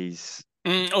Chinese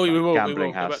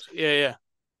gambling house.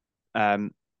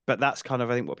 But that's kind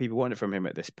of, I think, what people wanted from him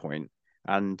at this point.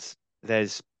 And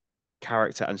there's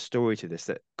character and story to this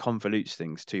that convolutes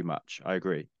things too much. I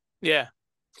agree. Yeah.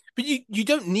 But you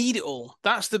don't need it all.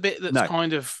 That's the bit that's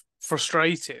kind of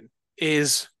frustrating,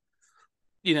 is,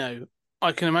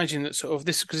 I can imagine that sort of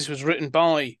this, because this was written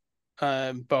by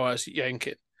Boaz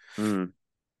Yankin,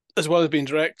 as well as being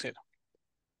directed.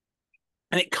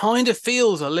 And it kind of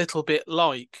feels a little bit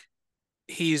like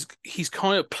he's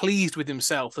kind of pleased with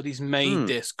himself that he's made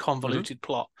this convoluted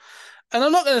plot. And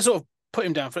I'm not going to sort of put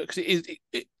him down for it, because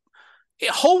it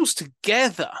holds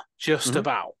together just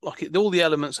about, like, all the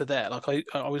elements are there, like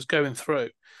I was going through.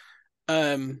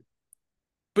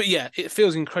 But yeah, it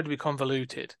feels incredibly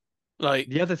convoluted. Like,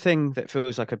 the other thing that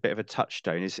feels like a bit of a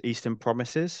touchstone is Eastern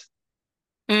Promises.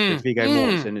 The Viggo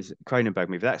Mortensen is Cronenberg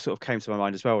movie. That sort of came to my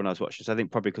mind as well when I was watching. So I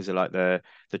think probably because of like the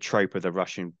trope of the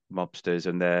Russian mobsters,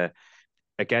 and they're,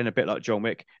 again, a bit like John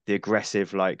Wick, the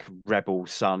aggressive, like, rebel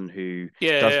son who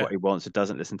does what he wants and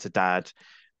doesn't listen to dad.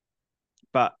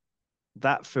 But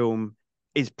that film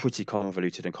is pretty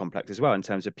convoluted and complex as well in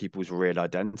terms of people's real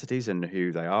identities and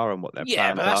who they are and what their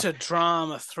plans but that's are. a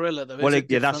drama thriller, though. Well,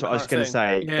 that's what I was going to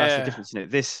say. Yeah. That's the difference in it.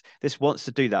 This wants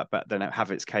to do that, but then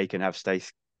have its cake and have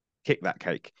Stace kick that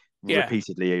cake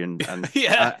repeatedly, and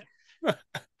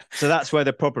so that's where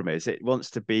the problem is. It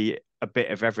wants to be a bit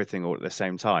of everything all at the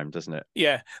same time, doesn't it?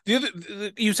 Yeah. The other,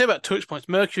 you say about touch points,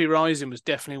 Mercury Rising was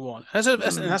definitely one. And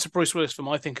that's a Bruce Willis film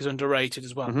I think is underrated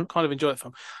as well. I kind of enjoy that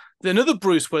film. Another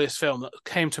Bruce Willis film that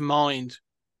came to mind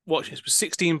watching this was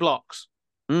 16 Blocks.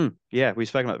 Yeah, we've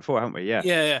spoken about it before, haven't we?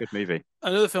 Yeah. Good movie.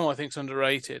 Another film I think is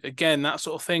underrated. Again, that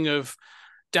sort of thing of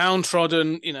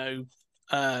downtrodden,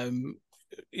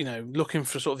 looking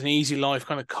for sort of an easy life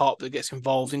kind of cop that gets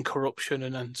involved in corruption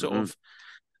and then sort of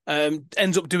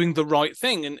ends up doing the right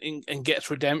thing and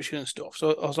gets redemption and stuff.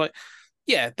 So I was like,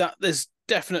 yeah, that there's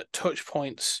definite touch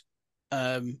points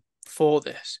for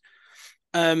this.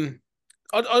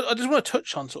 I just want to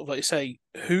touch on sort of, like you say,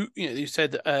 who, you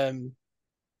said that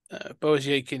Boaz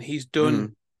Yakin, he's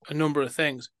done a number of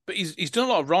things, but he's done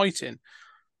a lot of writing.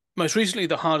 Most recently,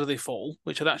 The Harder They Fall,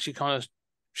 which I'd actually kind of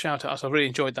shout out. So I really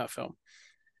enjoyed that film.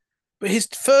 But his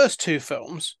first two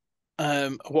films,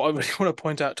 what I really want to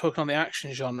point out, talking on the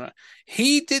action genre,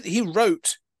 he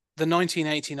wrote the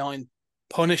 1989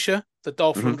 Punisher, the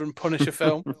Dolph Lundgren Punisher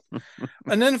film,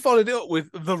 and then followed it up with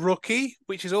The Rookie,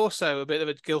 which is also a bit of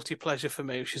a guilty pleasure for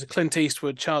me, which is a Clint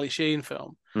Eastwood, Charlie Sheen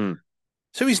film.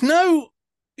 So he's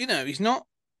he's not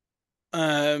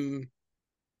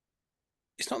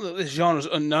it's not that this genre is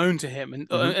unknown to him, and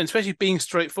especially being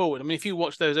straightforward. I mean, if you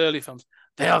watch those early films,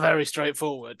 they are very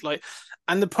straightforward. Like,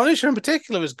 and the Punisher in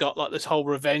particular has got like this whole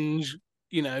revenge,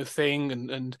 thing,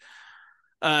 and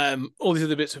all these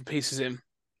other bits and pieces in.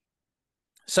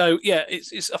 So yeah,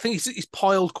 it's I think he's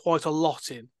piled quite a lot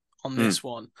in on this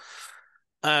one,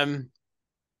 that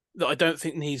I don't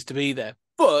think needs to be there.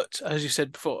 But as you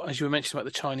said before, as you were mentioning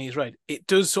about the Chinese raid, it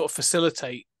does sort of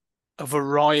facilitate a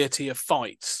variety of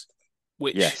fights,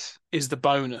 which is the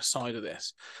bonus side of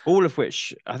this. All of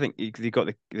which, I think, you've got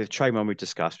the train one we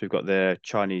discussed. We've got the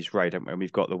Chinese raid, and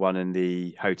we've got the one in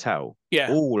the hotel.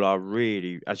 Yeah. All are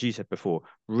really, as you said before,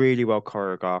 really well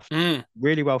choreographed,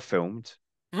 really well filmed.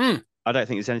 I don't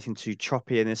think there's anything too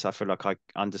choppy in this. I feel like I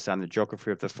understand the geography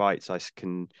of the fights. I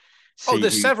can see.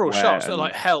 There's several shots that are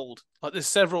like held. Like, there's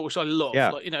several which I love.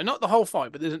 Yeah. Like, not the whole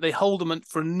fight, but they hold them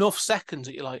for enough seconds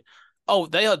that you're like, oh,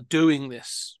 they are doing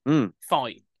this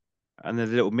fight. And there's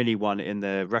a little mini one in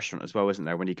the restaurant as well, isn't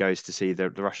there, when he goes to see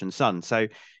the Russian son. So,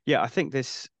 yeah, I think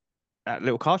this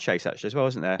little car chase actually as well,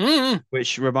 isn't there?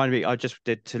 Which reminded me, I just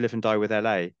did To Live and Die with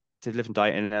LA, To Live and Die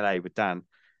in LA with Dan,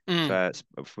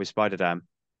 with Spider-Dan,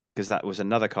 because that was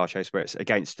another car chase where it's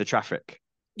against the traffic.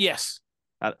 Yes.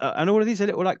 And all of these are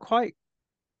little, like, quite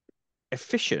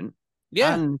efficient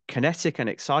and kinetic and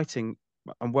exciting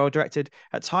and well directed.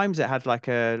 At times it had like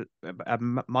a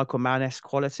Michael Mann-esque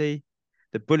quality.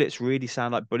 The bullets really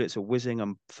sound like bullets are whizzing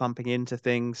and thumping into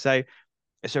things. So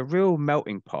it's a real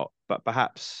melting pot, but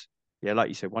perhaps, like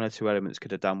you said, one or two elements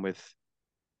could have done with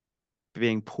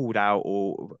being pulled out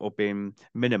or being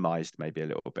minimized maybe a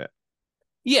little bit.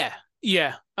 Yeah.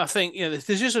 I think,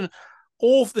 there's just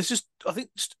I think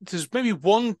there's maybe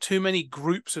one too many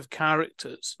groups of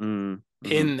characters in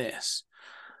this.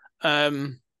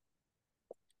 Because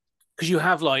you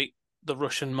have like the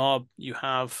Russian mob, you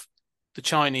have the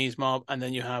Chinese mob, and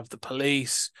then you have the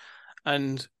police,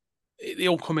 and they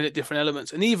all come in at different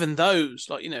elements. And even those,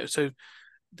 like, so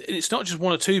it's not just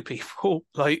one or two people.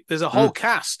 Like, there's a whole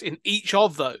cast in each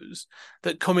of those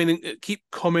that come in and keep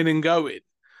coming and going.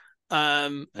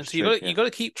 And so you got to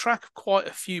keep track of quite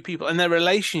a few people and their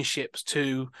relationships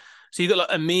to. So you got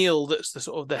like Emil, that's the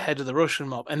sort of the head of the Russian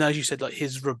mob, and as you said, like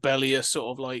his rebellious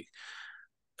sort of like,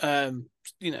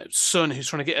 son who's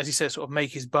trying to get, as he says, sort of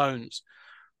make his bones.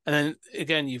 And then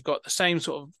again, you've got the same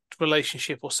sort of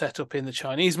relationship or setup in the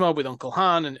Chinese mob with Uncle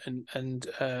Han and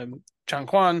Chang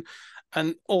Quan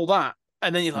and all that.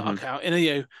 And then you're like, okay, and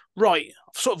then right,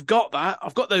 I've sort of got that.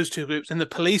 I've got those two groups, and the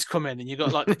police come in, and you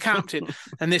got like the captain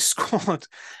and this squad.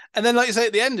 And then, like you say,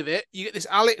 at the end of it, you get this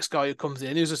Alex guy who comes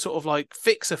in, who's a sort of like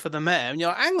fixer for the mayor, and you're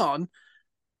like, hang on,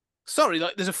 sorry,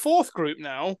 like there's a fourth group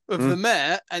now of the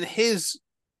mayor and his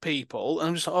people, and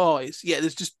I'm just like,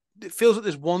 there's just, it feels like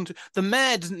there's one. The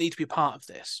mayor doesn't need to be part of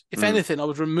this. If anything, I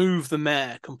would remove the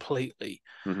mayor completely.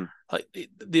 Like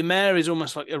the mayor is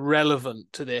almost like irrelevant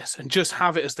to this, and just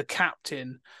have it as the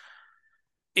captain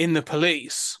in the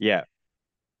police. Yeah,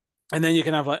 and then you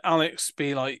can have like Alex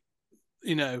be like,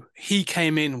 he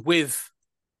came in with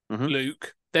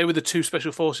Luke. They were the two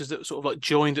special forces that sort of like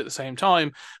joined at the same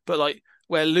time, but like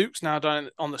where Luke's now down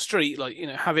on the street, like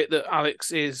have it that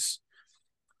Alex is.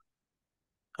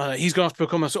 He's going to have to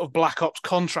become a sort of black ops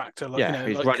contractor. Like,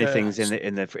 he's like, running things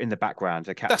in the background.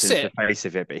 The captain's the face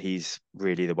of it, but he's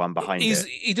really the one behind it.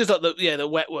 He does like the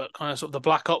wet work, kind of sort of the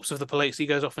black ops of the police. He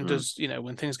goes off and does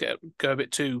when things go a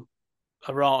bit too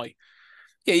awry.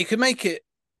 Yeah, you could make it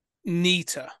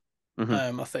neater,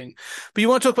 I think. But you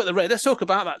want to talk about the raid? Let's talk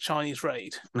about that Chinese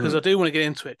raid, because I do want to get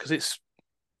into it, because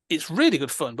it's really good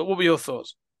fun. But what were your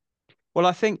thoughts? Well,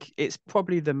 I think it's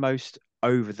probably the most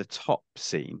over the top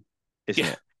scene, isn't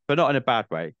it? But not in a bad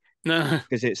way. No,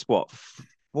 because it's what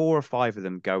 4 or 5 of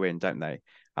them go in, don't they?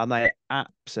 And they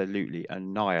absolutely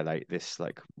annihilate this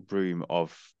like room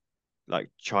of like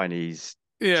Chinese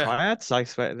triads. I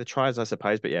swear the triads, I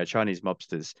suppose, but Chinese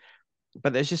mobsters.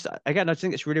 But there's just, again, I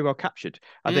think it's really well captured.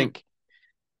 I think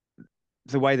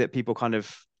the way that people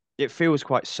it feels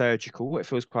quite surgical. It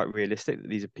feels quite realistic that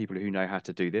these are people who know how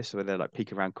to do this, where they're like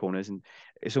peeking around corners, and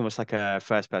it's almost like a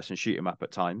first-person shoot 'em up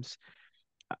at times.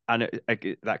 And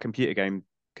that computer game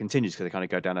continues, because they kind of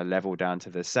go down a level down to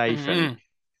the safe, and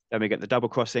then we get the double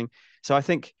crossing. So I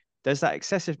think there's that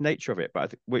excessive nature of it,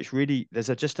 but which really, there's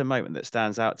just a moment that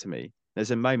stands out to me.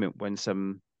 There's a moment when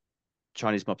some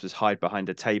Chinese mobsters hide behind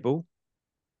a table,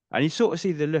 and you sort of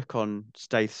see the look on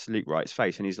Stath's Luke Wright's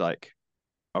face, and he's like,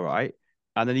 all right.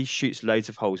 And then he shoots loads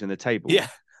of holes in the table,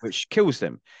 which kills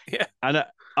them. Yeah. And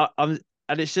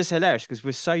and it's just hilarious, because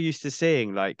we're so used to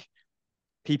seeing like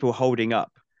people holding up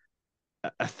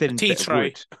a thin tea bit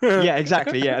tray. of wood. Yeah,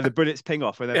 exactly. Yeah, and the bullets ping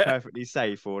off and they're perfectly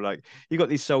safe. Or like you got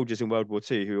these soldiers in World War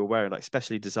II who are wearing like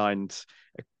specially designed,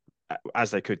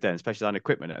 as they could then, specially designed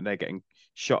equipment, and they're getting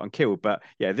shot and killed. But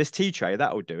this tea tray,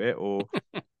 that'll do it. Or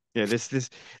this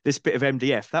bit of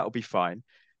MDF, that'll be fine.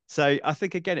 So I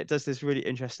think again it does this really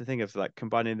interesting thing of like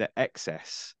combining the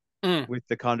excess with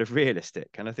the kind of realistic,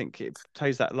 and I think it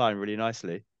toes that line really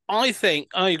nicely. I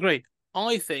agree.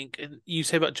 I think you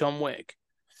say about John Wick,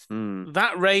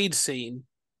 that raid scene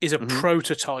is a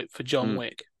prototype for John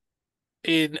Wick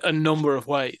in a number of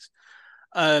ways.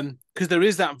 Because there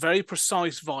is that very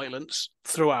precise violence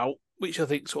throughout, which I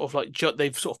think sort of like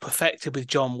they've sort of perfected with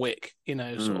John Wick,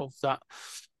 sort of that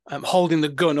holding the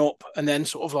gun up and then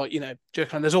sort of like,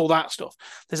 jerking around. There's all that stuff.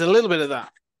 There's a little bit of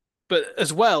that. But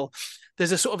as well,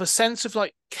 there's a sort of a sense of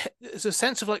like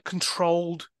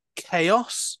controlled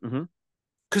chaos.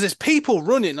 Because there's people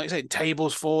running, like you say,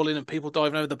 tables falling and people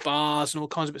diving over the bars and all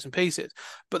kinds of bits and pieces.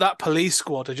 But that police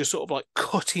squad are just sort of like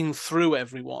cutting through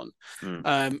everyone.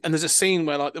 And there's a scene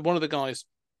where like one of the guys,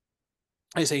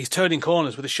 I say, he's turning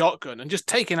corners with a shotgun and just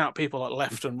taking out people like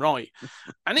left and right.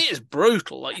 And it is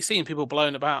brutal. Like you're seeing people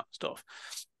blown about and stuff.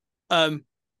 But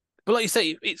like you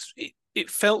say, it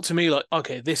felt to me like,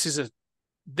 okay, this is a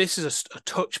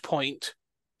touch point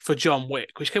for John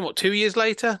Wick, which came 2 years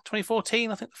later,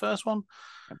 2014, I think the first one.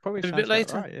 Probably a bit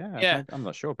later. Right, yeah. I'm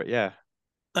not sure, but yeah.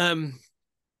 And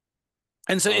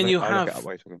so, and you have,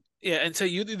 and so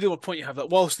the other point you have that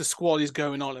whilst the squad is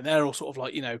going on, and they're all sort of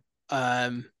like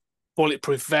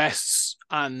bulletproof vests,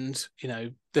 and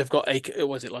they've got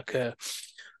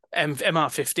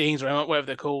MR15s or whatever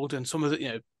they're called, and some of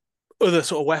the other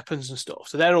sort of weapons and stuff.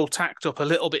 So they're all tacked up a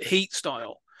little bit Heat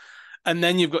style, and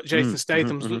then you've got Jason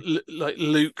Statham's like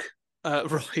Luke,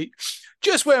 right,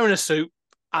 just wearing a suit.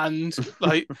 And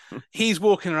like he's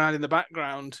walking around in the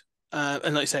background,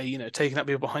 and like say, taking out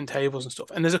people behind tables and stuff.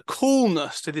 And there's a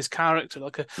coolness to this character,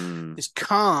 like this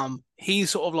calm.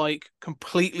 He's sort of like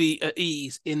completely at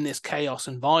ease in this chaos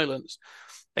and violence.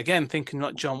 Again, thinking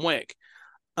like John Wick,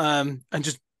 and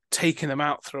just taking them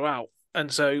out throughout.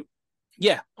 And so,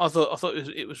 I thought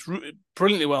it was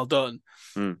brilliantly well done.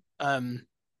 And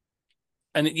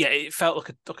it felt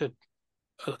like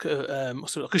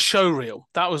a show reel.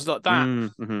 That was like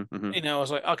that. I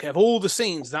was like, okay, of all the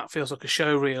scenes, that feels like a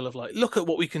show reel of like, look at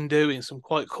what we can do in some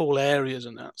quite cool areas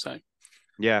and that. So,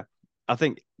 I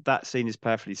think that scene is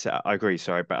perfectly set up. I agree,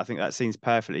 sorry, but I think that scene's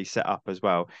perfectly set up as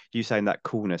well. You saying that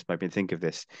coolness made me think of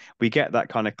this. We get that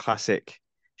kind of classic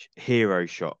hero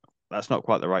shot. That's not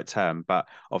quite the right term, but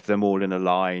of them all in a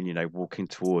line, walking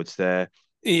towards there,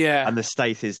 Yeah. and the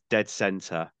Stath is dead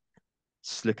center,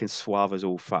 looking suave as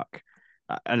all fuck,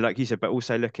 and like you said, but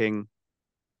also looking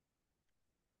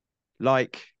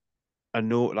like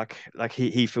like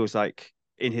he feels like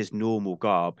in his normal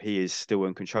garb he is still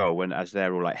in control, when as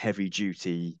they're all like heavy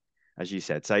duty, as you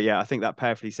said. So yeah, I think that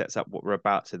perfectly sets up what we're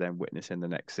about to then witness in the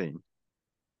next scene.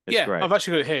 It's Yeah, great. I've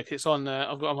actually got it here. It's on.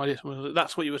 I've got on my list.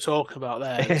 That's what you were talking about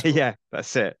there. Yeah,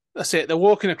 that's it. That's it. They're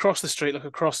walking across the street like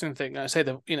a crossing thing. And I say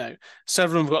that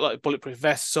several of them got like bulletproof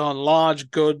vests on,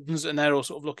 large guns, and they're all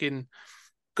sort of looking.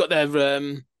 Got their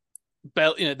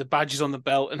belt, the badges on the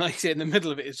belt, and like I say, in the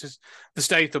middle of it, it's just the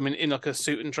Statham in like a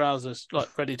suit and trousers,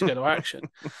 like ready to go to action.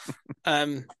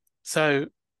 So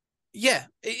yeah,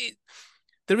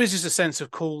 there is just a sense of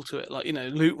cool to it. Like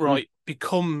Luke Wright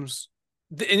becomes,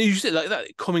 and you said like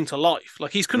that, coming to life.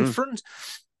 Like he's confront.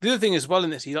 The other thing as well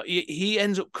in this, he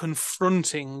ends up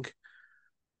confronting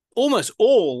almost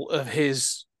all of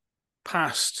his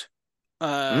past,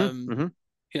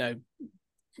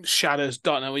 shadows.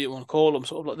 Don't know what you want to call them.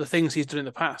 Sort of like the things he's done in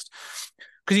the past,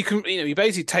 because he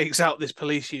basically takes out this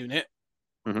police unit.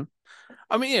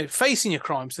 I mean, facing your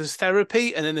crimes, there's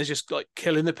therapy, and then there's just like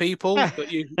killing the people.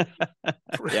 But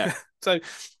yeah. So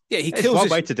yeah, he it's kills. One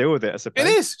way to deal with it, I suppose. It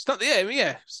is. It's not.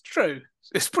 Yeah, it's true.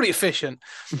 It's pretty efficient.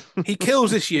 He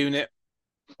kills this unit,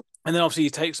 and then obviously he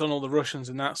takes on all the Russians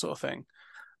and that sort of thing,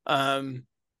 and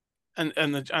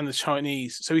the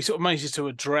Chinese. So he sort of manages to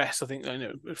address, I think,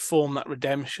 form that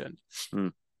redemption.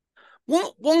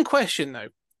 One question though,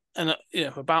 and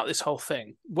about this whole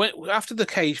thing, after the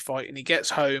cage fight, and he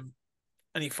gets home,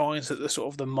 and he finds that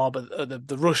the mob,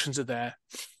 the Russians are there,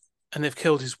 and they've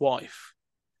killed his wife,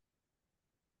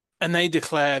 and they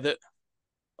declare that,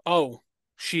 oh,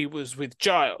 she was with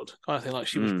child, kind of thing, like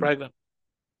she was pregnant.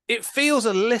 It feels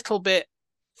a little bit.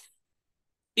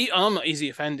 I'm not easily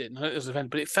offended,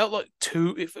 but it felt like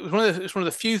it was one of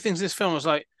the few things in this film I was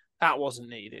like, that wasn't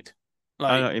needed.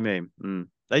 Like, I know what you mean.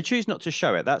 They choose not to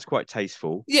show it. That's quite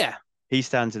tasteful. Yeah. He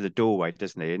stands in the doorway,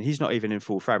 doesn't he? And he's not even in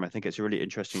full frame. I think it's a really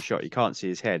interesting shot. You can't see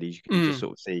his head. You just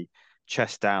sort of see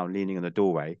chest down, leaning in the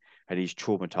doorway, and he's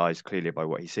traumatized clearly by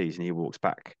what he sees, and he walks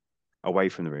back away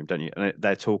from the room, don't you? And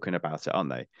they're talking about it,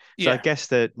 aren't they? So yeah. I guess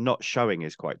the not showing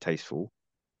is quite tasteful.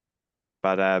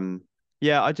 But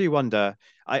yeah, I do wonder.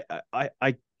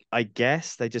 I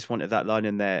guess they just wanted that line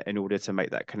in there in order to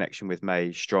make that connection with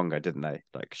May stronger, didn't they?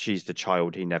 Like she's the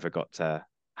child he never got to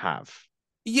have.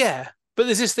 Yeah, but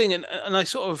there's this thing, and I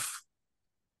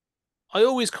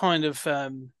always kind of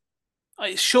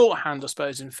it's shorthand, I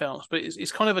suppose, in films, but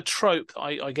it's kind of a trope that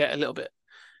I get a little bit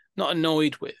not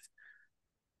annoyed with.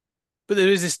 But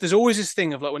there's always this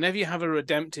thing of like, whenever you have a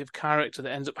redemptive character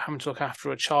that ends up having to look after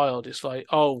a child, it's like,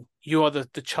 oh, you are the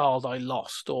child I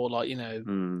lost, or like,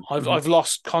 I've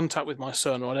lost contact with my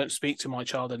son, or I don't speak to my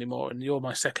child anymore, and you're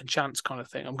my second chance, kind of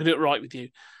thing. I'm gonna do it right with you.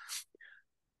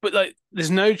 But like,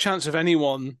 there's no chance of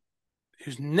anyone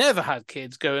who's never had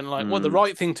kids going like, well, the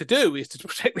right thing to do is to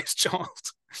protect this child.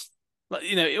 Like,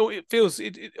 it feels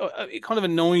it kind of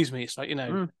annoys me. It's like,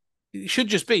 it should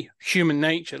just be human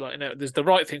nature. Like, there's the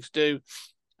right thing to do,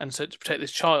 and so to protect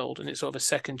this child, and it's sort of a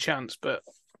second chance. But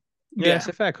yeah, it's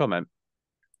a fair comment.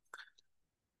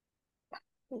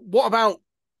 What about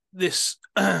this?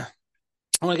 I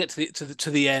want to get to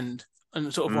the end,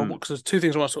 and sort of because there's two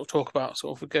things I want to sort of talk about.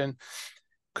 Sort of again,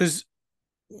 because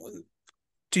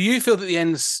do you feel that the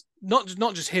end's not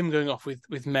just him going off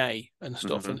with May and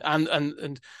stuff, and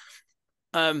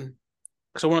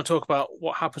because I want to talk about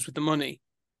what happens with the money.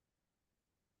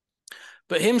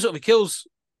 But him he kills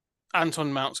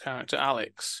Anton Mount's character,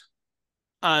 Alex.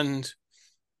 And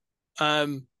I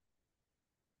can't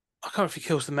remember if he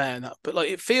kills the mayor in that, but like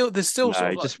there's still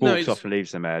he just walks off and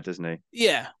leaves the mayor, doesn't he?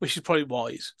 Yeah, which is probably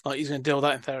wise. Like he's going to deal with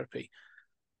that in therapy.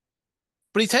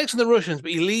 But he takes on the Russians,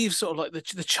 but he leaves sort of like the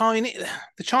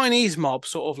Chinese mob,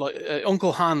 sort of like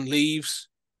Uncle Han leaves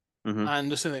and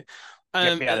just something.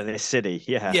 Get me out of this city.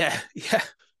 Yeah. Yeah.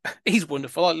 He's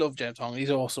wonderful. I love James Hong.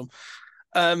 He's awesome.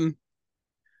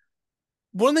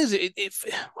 One of the things,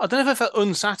 I don't know if I felt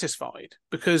unsatisfied,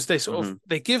 because they sort of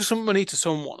they give some money to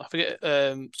someone. I forget,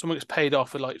 someone gets paid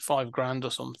off with like $5,000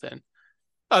 or something.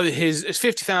 Oh, it's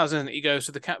 50,000. He goes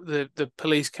to the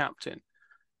police captain,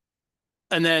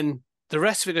 and then the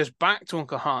rest of it goes back to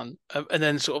Uncle Han, and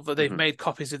then sort of they've made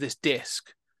copies of this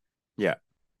disc. Yeah.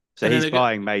 So he's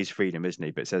buying May's freedom, isn't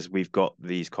he? But it says we've got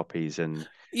these copies, and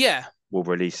we'll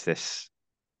release this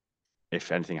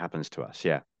if anything happens to us.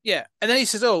 Yeah. Yeah. And then he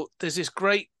says, oh, there's this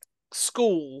great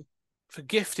school for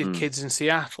gifted kids in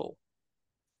Seattle.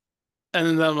 And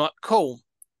then I'm like, cool.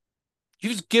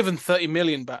 you've just given 30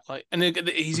 million back, like, and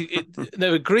they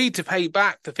agreed to pay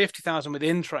back the 50,000 with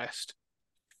interest.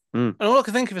 Mm. And all I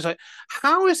can think of is like,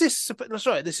 how is this?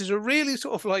 Sorry, this is a really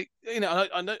sort of like,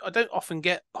 I don't often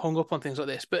get hung up on things like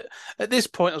this, but at this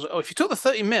point, I was like, oh, if you took the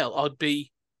 30 mil, I'd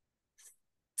be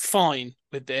fine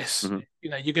with this. Mm-hmm.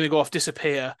 You're going to go off,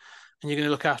 disappear, and you're going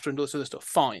to look after and do this other stuff.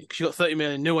 Fine, because you've got 30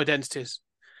 million, new identities.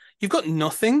 You've got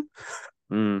nothing.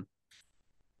 Mm.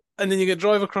 And then you're going to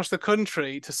drive across the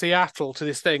country to Seattle to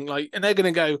this thing, like, and they're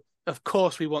going to go, of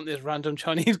course we want this random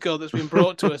Chinese girl that's been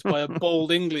brought to us by a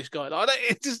bald English guy. Like,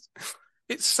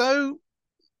 it's so,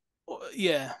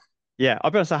 yeah. Yeah, I'll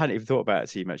be honest, I hadn't even thought about it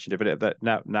until you mentioned it, but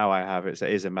now I have. It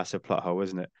is a massive plot hole,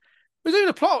 isn't it? It's not even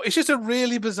a plot. It's just a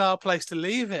really bizarre place to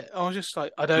leave it. I was just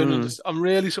like, I don't understand. I'm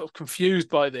really sort of confused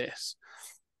by this.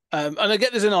 And I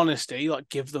get there's an honesty, like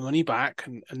give the money back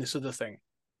and this other thing.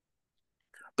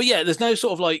 But yeah, there's no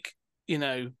sort of like,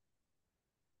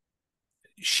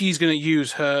 she's going to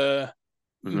use her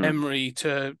memory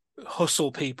to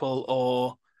hustle people,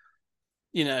 or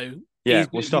yeah,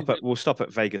 we'll stop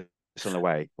at Vegas on the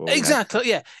way. Or, exactly,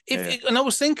 yeah. And I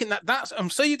was thinking that's. I'm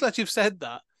so glad you've said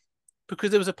that,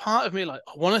 because there was a part of me like,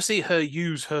 I want to see her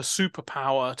use her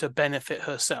superpower to benefit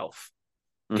herself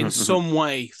in some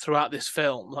way throughout this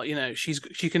film. Like,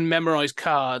 she can memorize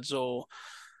cards or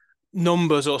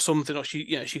numbers or something, or she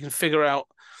can figure out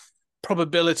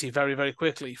probability very, very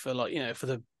quickly for for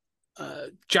the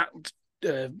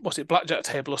blackjack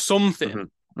table or something.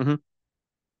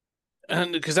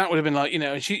 And because that would have been like,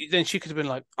 and she could have been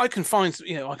like, I can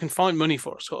find money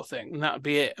for us, sort of thing, and that would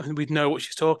be it, and we'd know what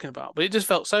she's talking about. But it just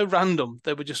felt so random.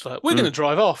 They were just like, we're going to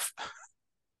drive off.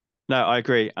 No, I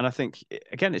agree, and I think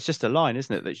again, it's just a line,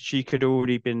 isn't it, that she could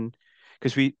already been,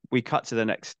 because we cut to the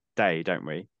next day, don't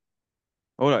we?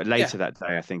 Or later that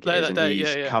day, I think it is, and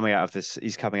he's coming out of this.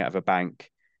 He's coming out of a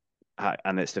bank,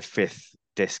 and it's the 5th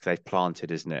disc they've planted,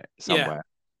 isn't it, somewhere? Yeah.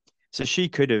 So she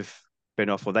could have been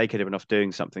off, or they could have been off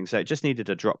doing something. So it just needed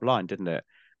a drop line, didn't it?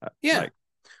 Yeah.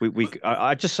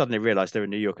 I just suddenly realised they're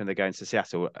in New York and they're going to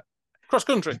Seattle. Cross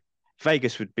country.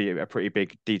 Vegas would be a pretty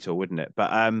big detour, wouldn't it?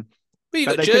 But you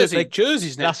got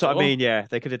Jersey's next. That's what I mean. Yeah,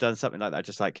 they could have done something like that.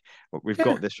 Just like, we've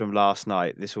got this from last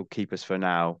night. This will keep us for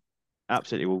now.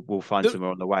 Absolutely, we'll find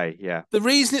somewhere on the way. Yeah. The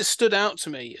reason it stood out to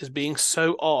me as being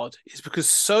so odd is because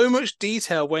so much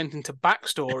detail went into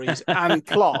backstories and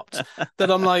plot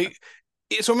that I'm like,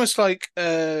 it's almost like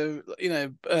Boaz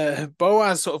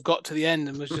sort of got to the end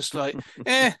and was just like,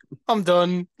 I'm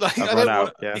done. Like,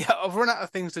 I've run out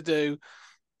of things to do.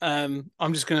 I'm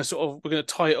just gonna we're gonna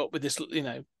tie it up with this,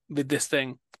 with this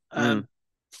thing. But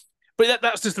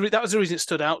that was the reason it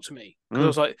stood out to me, because I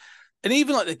was like. And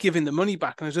even like they're giving the money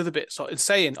back, and there's other bits like it's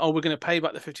saying, "Oh, we're going to pay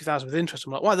back the 50,000 with interest."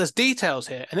 I'm like, "Wow, there's details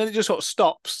here," and then it just sort of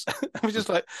stops. We're just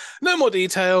like, "No more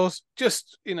details,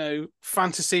 just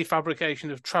fantasy fabrication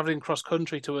of traveling cross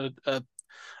country to a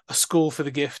school for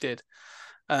the gifted."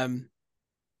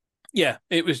 Yeah,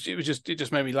 it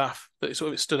just made me laugh. That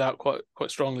it stood out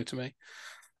quite strongly to me.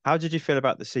 How did you feel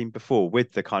about the scene before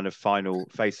with the kind of final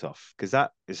face-off? Because that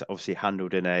is obviously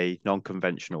handled in a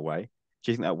non-conventional way.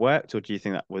 Do you think that worked, or do you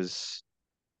think that was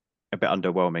a bit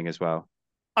underwhelming as well?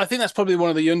 I think that's probably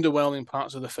one of the underwhelming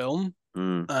parts of the film.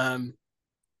 Again,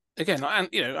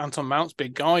 Anton Mount's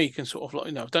big guy. He can sort of,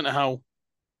 I don't know how.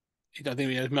 I don't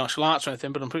think he knows martial arts or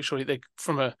anything, but I'm pretty sure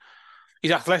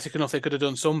he's athletic enough. They could have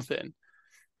done something.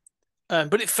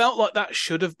 But it felt like that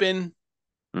should have been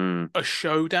a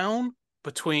showdown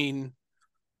between.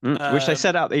 Which they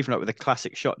set out even with a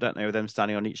classic shot, don't they, with them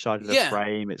standing on each side of the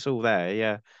frame. It's all there,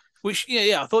 yeah. Which,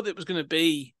 I thought it was going to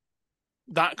be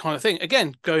that kind of thing.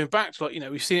 Again, going back to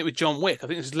we've seen it with John Wick. I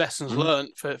think there's lessons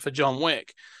learned for John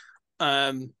Wick.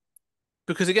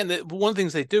 Because again, one of the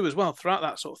things they do as well throughout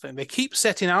that sort of thing, they keep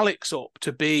setting Alex up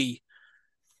to be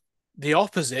the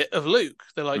opposite of Luke.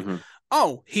 They're like,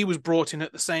 oh, he was brought in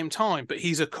at the same time, but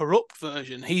he's a corrupt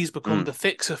version. He's become the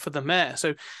fixer for the mayor.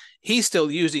 So he's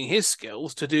still using his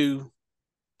skills to do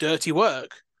dirty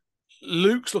work.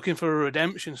 Luke's looking for a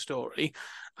redemption story.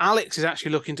 Alex is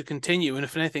actually looking to continue and,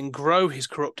 if anything, grow his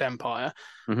corrupt empire.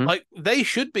 Like, they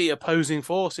should be opposing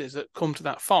forces that come to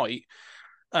that fight,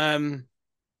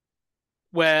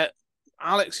 where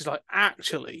Alex is like,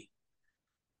 actually,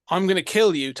 I'm going to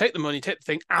kill you, take the money, take the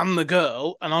thing, and the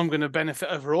girl, and I'm going to benefit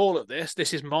over all of this.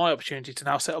 This is my opportunity to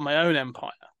now set up my own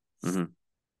empire. In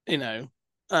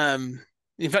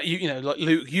fact, like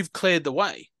Luke, you've cleared the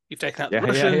way. You've taken out the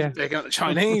Russians, you've taken out the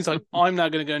Chinese. Like, I'm now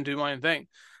going to go and do my own thing.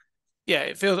 Yeah,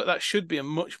 it feels like that should be a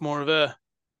much more of a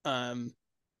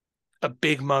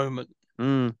big moment.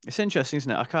 It's interesting,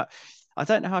 isn't it? I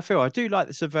don't know how I feel. I do like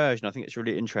the subversion. I think it's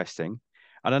really interesting.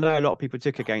 And I know a lot of people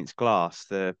took Against Glass,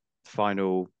 the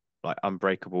final like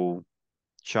Unbreakable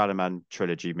Charlemagne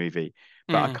trilogy movie,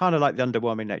 but I Mm. kind of like the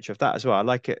underwhelming nature of that as well. I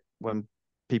like it when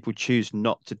people choose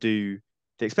not to do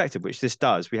the expected, which this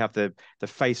does. We have the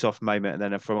face off moment, and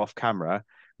then from off camera,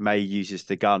 May uses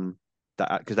the gun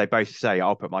that because they both say,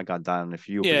 "I'll put my gun down if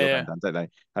you'll put Yeah, your yeah. gun down," don't they?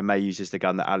 And May uses the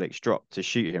gun that Alex dropped to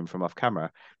shoot him from off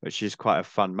camera, which is quite a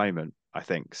fun moment, I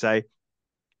think. So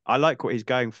I like what he's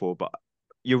going for, but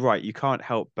you're right, you can't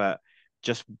help but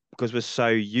just because we're so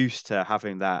used to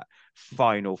having that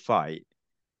final fight.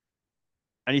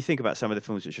 And you think about some of the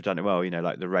films which have done it well,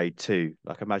 like the Raid 2.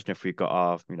 Like imagine if we got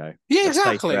our, Yeah, a safe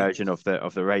exactly. version of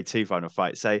the Raid 2 final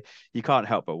fight. So you can't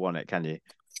help but want it, can you?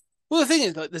 Well, the thing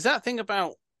is, like, there's that thing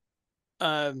about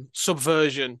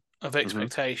subversion of Hmm.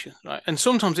 expectation, right? And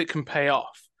sometimes it can pay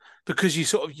off because you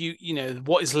sort of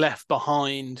what is left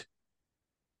behind.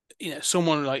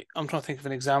 Someone like I'm trying to think of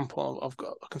an example. I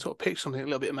can sort of picture something a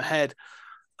little bit in my head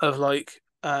of like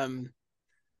someone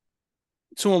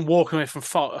walking away from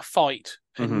a fight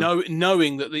and Hmm.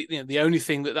 knowing that the only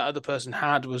thing that other person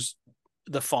had was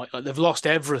the fight. Like they've lost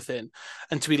everything,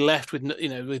 and to be left with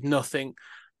with nothing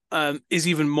is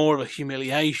even more of a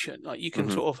humiliation. Like you can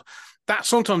Hmm. sort of that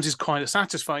sometimes is kind of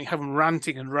satisfying, having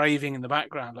ranting and raving in the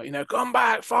background, like come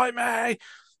back, fight me,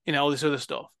 all this other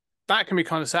stuff. That can be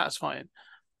kind of satisfying.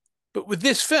 But with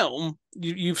this film,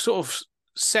 you've sort of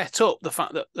set up the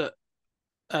fact that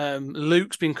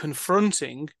Luke's been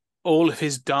confronting all of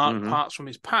his dark Hmm. parts from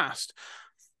his past,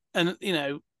 and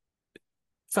to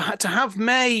have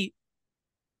May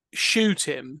shoot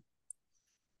him,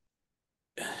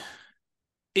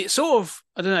 it sort of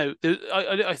I don't know.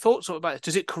 I thought sort of about it.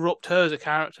 Does it corrupt her as a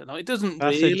character? No, it doesn't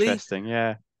That's really. interesting.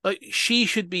 Yeah. Like she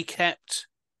should be kept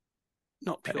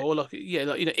not pure, like But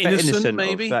innocent innocent of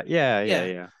maybe. that. Yeah. Yeah.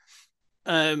 Yeah.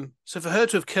 Yeah. So for her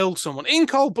to have killed someone in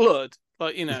cold blood,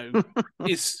 like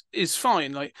is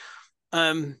fine. Like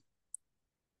um,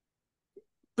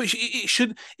 but it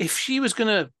should if she was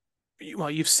gonna.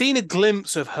 Well, you've seen a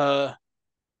glimpse of her.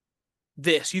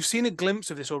 You've seen a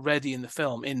glimpse of this already in the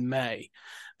film in May,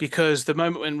 because the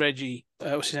moment when Reggie,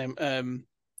 what's his name,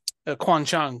 Quan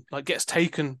Chang, like gets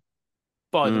taken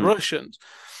by the Mm. Russians,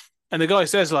 and the guy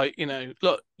says like,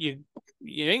 look, you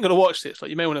ain't gonna watch this. Like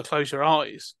you may want to close your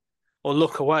eyes or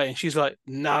look away. And she's like,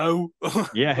 no, Yeah.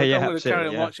 like Yeah. I'm gonna carry Absolutely.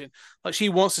 on Yeah. watching. Like she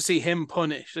wants to see him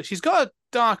punished. Like, she's got a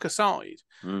darker side,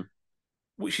 Mm.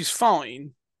 which is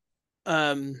fine.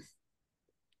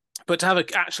 But to have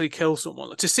actually kill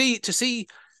someone, to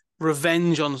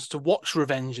watch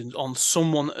revenge on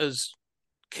someone that has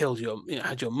killed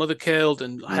had your mother killed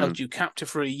and Mm. held you captive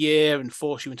for a year and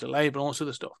forced you into labor and all this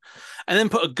other stuff, and then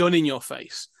put a gun in your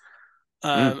face.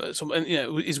 Mm. Someone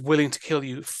is willing to kill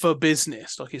you for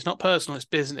business. Like it's not personal, it's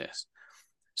business.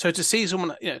 So to see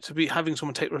someone, to be having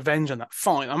someone take revenge on that,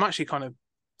 fine. I'm actually kind of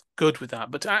good with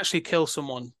that. But to actually kill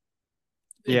someone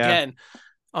Yeah. again,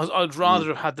 I'd Mm. rather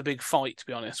have had the big fight, to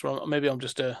be honest. Or maybe I'm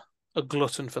just a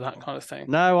glutton for that kind of thing.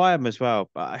 No, I am as well.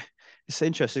 But it's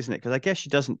interesting, isn't it? Because I guess she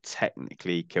doesn't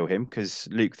technically kill him because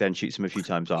Luke then shoots him a few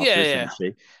times Yeah, afterwards, yeah, doesn't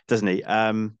she? Doesn't he?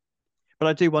 But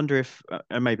I do wonder if,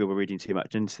 and maybe we're reading too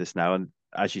much into this now. And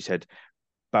as you said,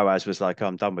 Boaz was like, oh,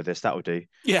 "I'm done with this. That'll do."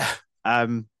 yeah.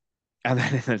 Um, and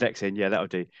then in the next scene, yeah, that'll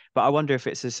do. But I wonder if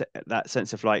it's that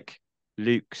sense of like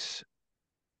Luke's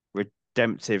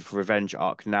redemptive revenge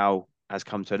arc now has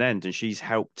come to an end, and she's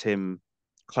helped him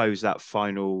close that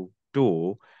final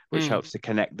door, which Mm, helps to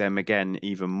connect them again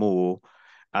even more.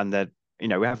 And that we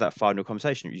have that final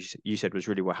conversation you said was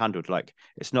really well handled. Like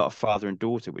it's not a father and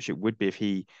daughter, which it would be if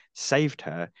he saved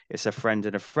her. It's a friend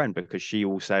and a friend because she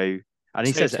also, and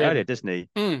he says saves it earlier, him. doesn't he?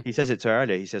 Mm, He says it to her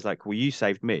earlier. He says like, "Well, you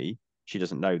saved me." She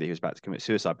doesn't know that he was about to commit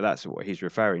suicide, but that's what he's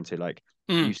referring to. Like,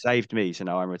 mm. you saved me, so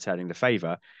now I'm returning the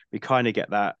favor. We kind of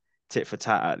get that tit for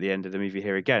tat at the end of the movie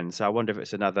here again. So I wonder if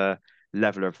it's another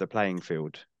level of the playing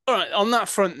field. All right, on that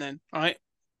front, then, right?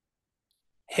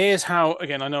 Here's how.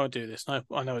 Again, I know I do this. I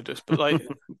know I do this, but like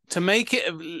to make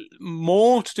it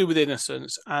more to do with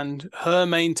innocence and her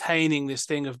maintaining this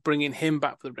thing of bringing him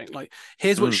back to the ring. Like,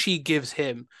 here's what Mm. she gives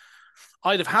him.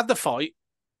 I'd have had the fight,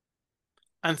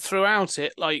 and throughout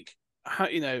it, like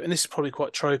and this is probably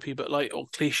quite tropey, but like or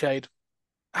cliched.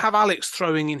 Have Alex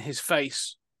throwing in his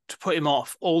face to put him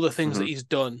off all the things that Hmm. he's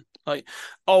done. Like,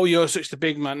 oh, you're such the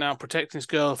big man now protecting this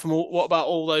girl from what about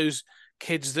all those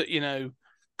kids that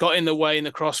got in the way in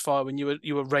the crossfire when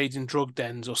you were raiding drug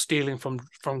dens or stealing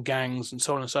from gangs and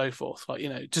so on and so forth. Like,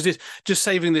 just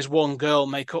saving this one girl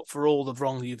make up for all the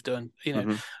wrong that you've done.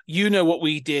 Hmm. What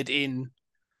we did in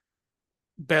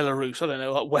Belarus, I don't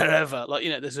know, like wherever. Like,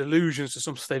 there's allusions to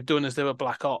something they've done as they were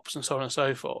black ops and so on and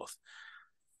so forth.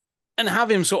 and have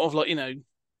him sort of like, you know,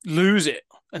 lose it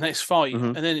in this fight,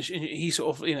 Mhm. and then he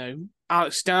sort of, you know,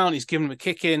 Alex down, he's giving him a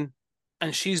kick in,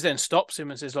 and she's then stops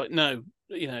him and says like, no,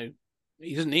 you know,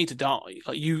 he doesn't need to die.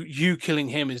 Like you killing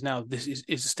him is now, this is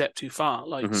a step too far.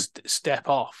 Like Mhm. step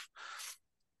off.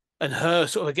 And her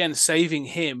sort of again saving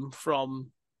him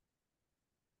from,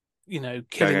 you know,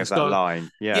 killing Going this over that guy.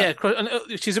 line. Yeah. Yeah,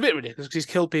 and she's a bit ridiculous because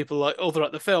he's killed people like all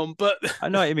throughout the film, but I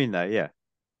know what you mean though, yeah.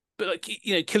 but like,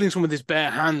 you know, killing someone with his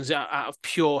bare hands out of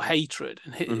pure hatred,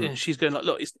 and Mhm. and she's going like,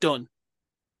 look, it's done.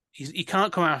 He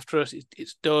can't come after us.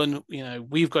 It's done. You know,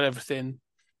 we've got everything.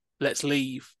 Let's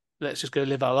leave. Let's just go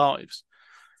live our lives.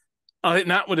 I think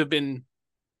that would have been,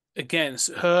 again,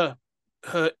 the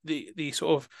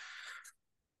sort of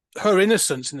her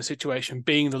innocence in the situation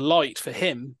being the light for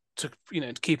him to, you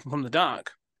know, to keep him from the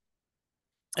dark.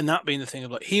 And that being the thing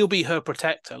of like, he'll be her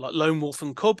protector, like lone wolf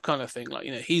and cub kind of thing. Like,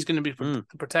 you know, he's going to be the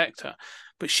protector,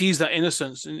 but she's that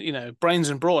innocence and, you know, brains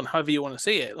and brawn, however you want to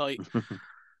see it. Like,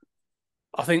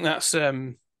 I think that's,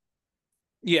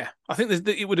 yeah, I think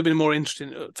it would have been more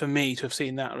interesting for me to have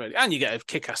seen that already. And you get a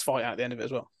kick-ass fight at the end of it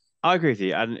as well. I agree with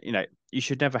you. And, you know, you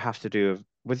should never have to do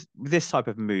with this type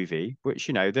of movie, which,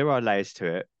 you know, there are layers to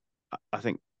it. I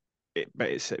think but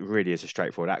it really is a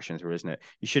straightforward action thriller, isn't it?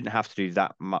 You shouldn't have to do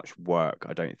that much work,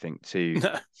 I don't think, to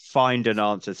find an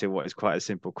answer to what is quite a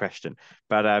simple question.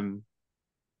 But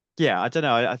yeah, I don't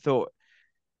know. I thought,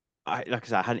 like I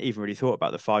said, I hadn't even really thought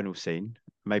about the final scene.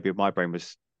 Maybe my brain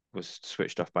was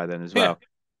switched off by then as well.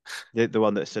 The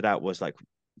one that stood out was like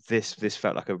this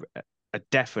felt like a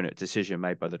definite decision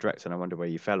made by the director, and I wonder where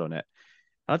you fell on it.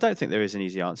 And I don't think there is an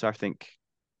easy answer. I think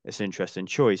it's an interesting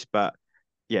choice, but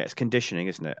yeah, it's conditioning,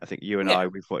 isn't it? I think you and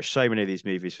we've watched so many of these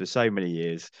movies for so many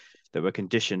years that we're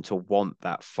conditioned to want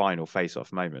that final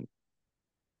face-off moment.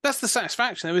 That's the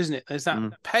satisfaction, though, isn't it? There's that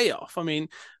payoff. I mean,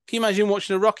 can you imagine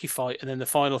watching a Rocky fight and then the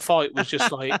final fight was just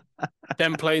like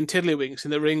them playing tiddlywinks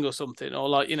in the ring or something, or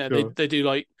like, you know, they do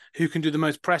like who can do the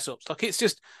most press ups? Like, it's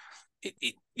just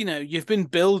you know, you've been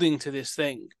building to this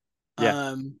thing.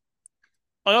 Yeah.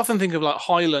 I often think of like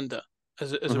Highlander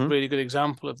as a really good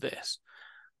example of this.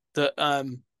 That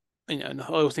you know, and I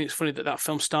always think it's funny that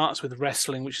film starts with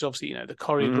wrestling, which is obviously, you know, the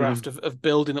choreographed of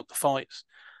building up the fights.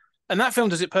 And that film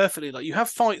does it perfectly. Like, you have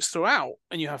fights throughout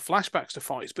and you have flashbacks to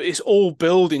fights, but it's all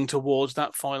building towards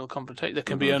that final confrontation. There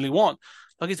can be only one.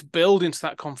 Like, it's building to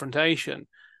that confrontation.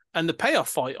 And the payoff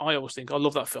fight, I always think, I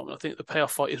love that film. And I think the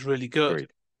payoff fight is really good.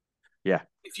 Agreed. Yeah.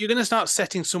 If you're going to start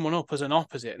setting someone up as an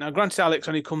opposite, now granted, Alex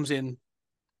only comes in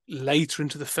later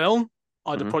into the film.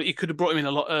 You could have brought him in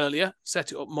a lot earlier,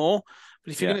 set it up more.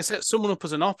 But if you're going to set someone up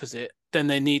as an opposite, then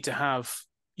you need to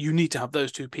have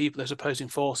those two people as opposing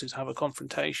forces have a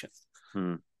confrontation.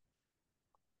 No,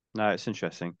 it's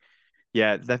interesting.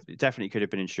 Yeah, that definitely could have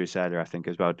been introduced earlier, I think,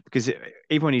 as well. Because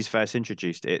even when he's first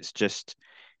introduced, it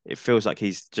feels like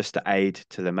he's just an aide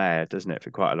to the mayor, doesn't it,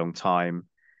 for quite a long time.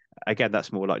 Again,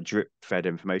 that's more like drip-fed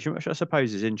information, which I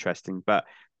suppose is interesting. But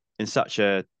in such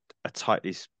a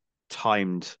tightly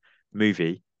timed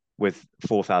movie with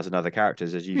 4,000 other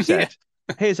characters, as you said,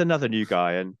 here's another new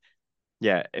guy. And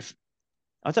yeah, if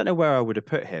I don't know where I would have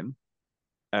put him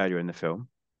earlier in the film,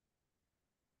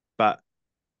 but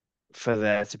for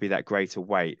there to be that greater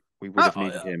weight, we would have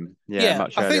needed him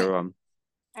much earlier on.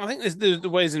 I think there's the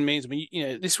ways and means. I mean, you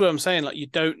know, this is what I'm saying. Like,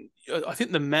 I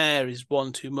think the mayor is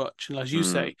one too much, and as you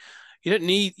say,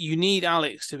 you need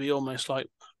Alex to be almost like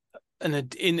an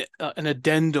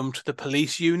addendum to the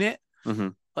police unit.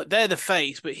 Like, they're the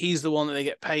face, but he's the one that they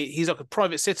get paid. He's like a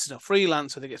private citizen, a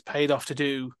freelancer that gets paid off to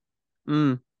do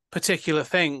particular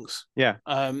things. Yeah.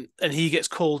 And he gets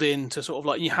called in to sort of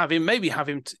like, have him,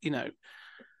 you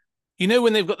know,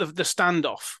 when they've got the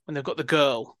standoff, when they've got the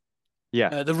girl.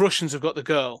 Yeah. The Russians have got the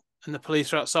girl and the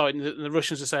police are outside, and the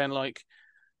Russians are saying like,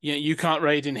 you know, you can't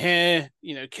raid in here,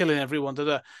 you know, killing everyone.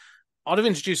 I'd have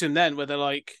introduced him then where they're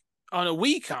like, oh no,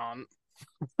 we can't.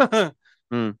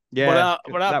 Yeah,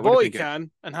 but our boy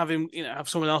can, and have him, you know, have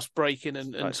someone else break in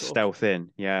and like stealth in.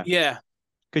 Yeah,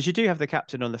 because you do have the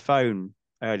captain on the phone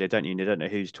earlier, don't you? And you don't know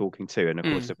who's talking to, and of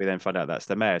course, if we then find out that's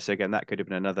the mayor, so again, that could have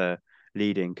been another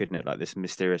leading, couldn't it? Like this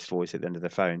mysterious voice at the end of the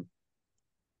phone.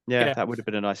 Yeah, that would have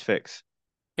been a nice fix.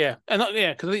 Yeah, and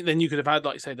because I think then you could have had,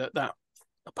 like, say, that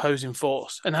opposing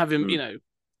force and have him, you know,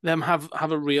 them have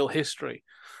a real history.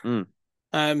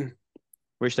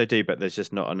 Which they do, but there's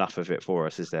just not enough of it for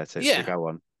us, is there, to go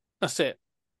on? That's it.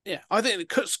 Yeah, I think it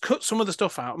cuts some of the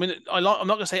stuff out. I mean, I'm not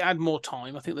going to say add more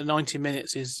time. I think the 90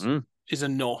 minutes is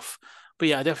enough. But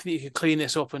yeah, definitely you could clean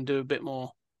this up and do a bit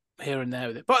more here and there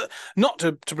with it. But not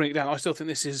to bring it down. I still think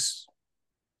this is,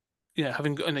 you know,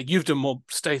 you've done more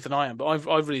Statham than I am, but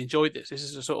I've really enjoyed this. This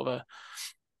is a sort of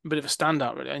a bit of a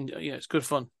standout, really, and it's good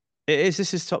fun. It is.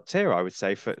 This is top tier, I would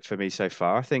say, for me so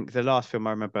far. I think the last film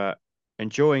I remember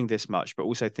enjoying this much, but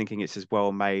also thinking it's as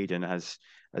well made and has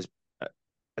as uh,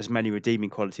 as many redeeming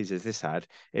qualities as this had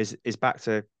is back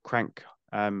to Crank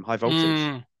High Voltage,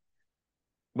 Mm,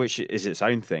 which is its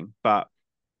own thing, but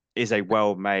is a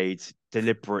well made,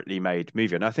 deliberately made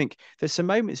movie. And I think there's some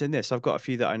moments in this. I've got a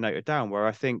few that I noted down where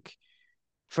I think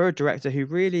for a director who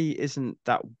really isn't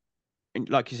that,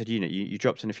 like you said, you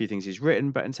dropped in a few things he's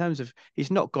written, but in terms of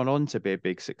he's not gone on to be a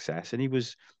big success, and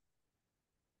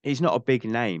he's not a big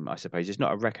name, I suppose. He's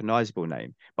not a recognizable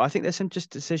name. But I think there's some just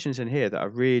decisions in here that are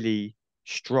really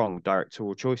strong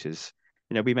directorial choices.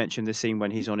 We mentioned the scene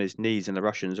when he's on his knees and the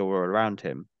Russians all are around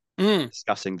him mm.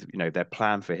 discussing, their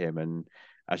plan for him. And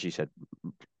as you said,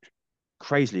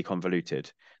 crazily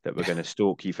convoluted that we're going to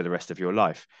stalk you for the rest of your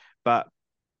life. But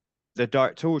the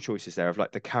directorial choices there of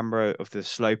like the camera of the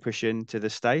slow push into the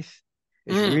Stath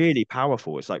is really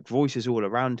powerful. It's like voices all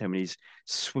around him and he's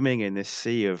swimming in this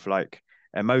sea of like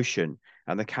emotion.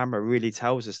 And the camera really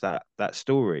tells us that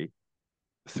story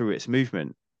through its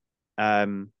movement.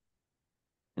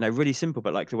 Really simple,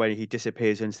 but like the way he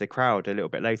disappears into the crowd a little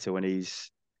bit later when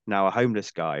he's now a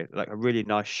homeless guy, like a really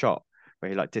nice shot where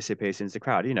he like disappears into the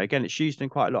crowd. Again, it's used in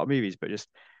quite a lot of movies, but just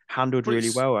handled But really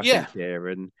it's, well, I yeah, think, here.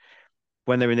 And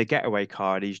when they're in the getaway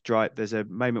car and there's a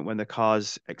moment when the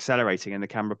car's accelerating and the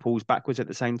camera pulls backwards at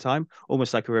the same time,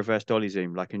 almost like a reverse dolly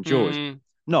zoom, like in Jaws. mm,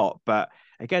 Not, but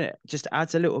again, it just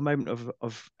adds a little moment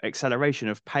of acceleration,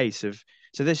 of pace, of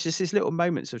so there's just these little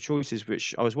moments of choices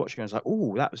which I was watching. I was like,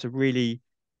 oh, that was a really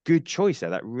good choice there.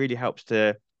 That really helps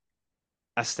to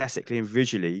aesthetically and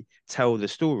visually tell the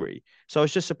story. So I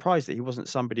was just surprised that he wasn't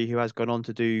somebody who has gone on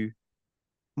to do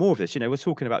more of this. We're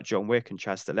talking about John Wick and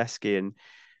Chaz Stahelski, and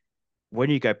when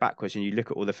you go backwards and you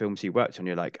look at all the films he worked on,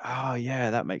 you're like, oh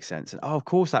yeah, that makes sense. And oh, of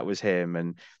course that was him.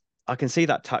 And I can see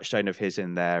that touchstone of his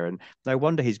in there. And no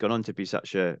wonder he's gone on to be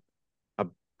such a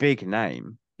big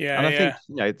name. yeah, And I think,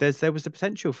 yeah, there was the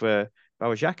potential for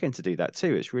Bawajakin to do that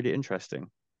too. It's really interesting.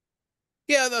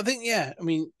 yeah. I think, yeah. I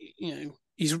mean,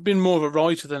 he's been more of a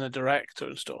writer than a director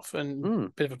and stuff, and a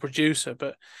bit of a producer.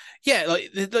 But yeah, like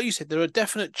you said, there are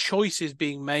definite choices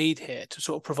being made here to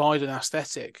sort of provide an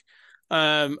aesthetic,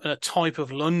 and a type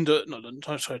of London, not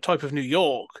London, sorry, a type of New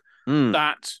York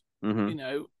that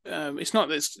it's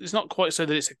not quite so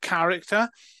that it's a character,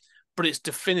 but it's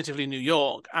definitively New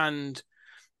York, and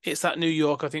it's that New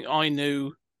York I think I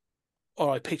knew,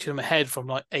 or I pictured in my head from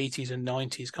like 80s and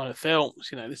 90s kind of films.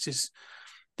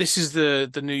 This is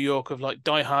the New York of like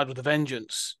Die Hard with a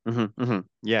Vengeance.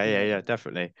 Yeah,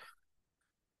 definitely.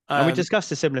 And we Um,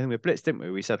 discussed a similar thing with Blitz, didn't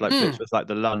we? We said like Blitz was like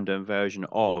the London version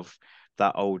of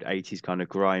that old 80s kind of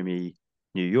grimy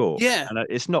New York. yeah, And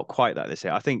it's not quite that this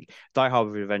year. I think Die Hard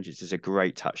with a Vengeance is a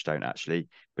great touchstone actually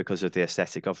because of the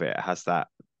aesthetic of it. It has that,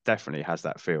 definitely has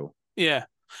that feel. yeah.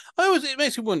 It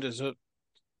makes me wonder, so,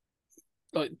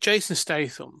 like Jason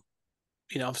Statham,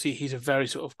 obviously he's a very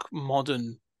sort of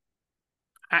modern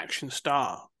action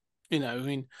star. I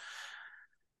mean,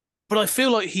 but I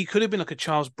feel like he could have been like a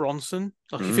Charles Bronson.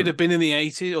 Like if he'd have been in the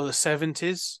 80s or the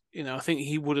 70s, I think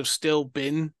he would have still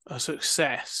been a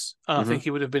success. And I think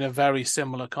he would have been a very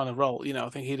similar kind of role. I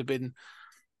think he'd have been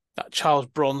that Charles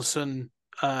Bronson,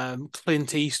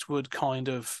 Clint Eastwood kind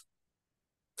of,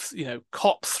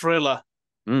 cop thriller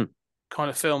kind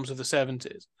of films of the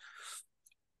 70s.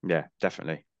 Yeah,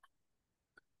 definitely.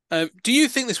 Do you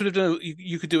think this would have done?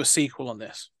 You could do a sequel on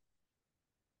this?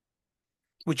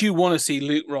 Would you want to see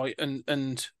Luke Wright and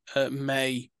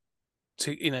May,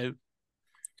 to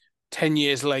 10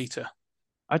 years later?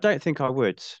 I don't think I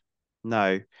would.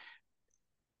 No.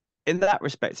 In that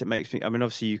respect, it makes me. I mean,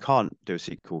 obviously, you can't do a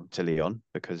sequel to Leon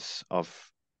because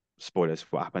of spoilers,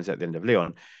 what happens at the end of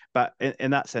Leon. But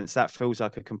in that sense, that feels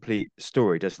like a complete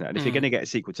story, doesn't it? And if you're going to get a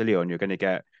sequel to Leon, you're going to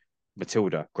get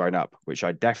Matilda grown up, which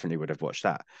I definitely would have watched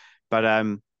that. But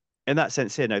in that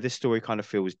sense here, no, this story kind of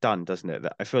feels done, doesn't it?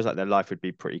 That it feels like their life would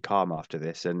be pretty calm after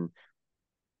this, and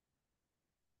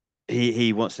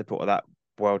he wants to put that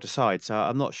world aside. So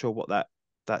I'm not sure what that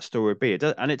story would be. It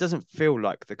doesn't feel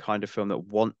like the kind of film that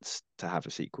wants to have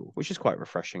a sequel, which is quite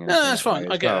refreshing. No, that's fine.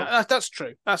 I get that. That's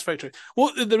true. That's very true.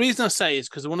 Well, the reason I say is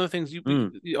because one of the things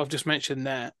I've just mentioned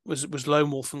there was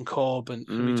Lone Wolf and Cobb, and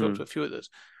we talked to a few others.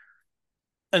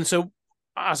 And so,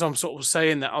 as I'm sort of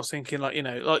saying that, I was thinking like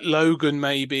like Logan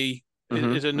maybe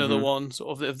is another one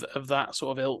sort of that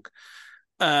sort of ilk.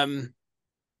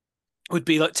 Would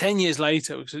be like 10 years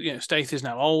later, because Stath is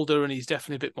now older and he's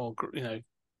definitely a bit more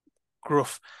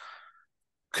gruff.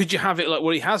 Could you have it like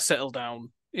where he has settled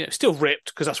down? Still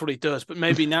ripped because that's what he does, but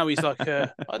maybe now he's like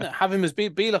I don't know, have him as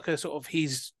be like a sort of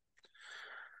he's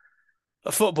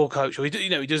a football coach, or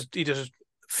he does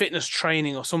fitness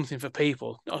training or something for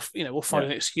people. We'll find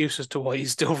an excuse as to why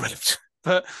he's still ripped,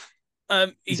 but he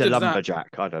He's a does that.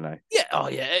 lumberjack. I don't know. Yeah. Oh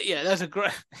yeah. That's a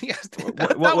great. Yes, What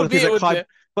that would be it, wouldn't it?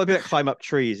 What people that climb up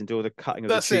trees and do all the cutting of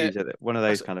That's the trees? it. One of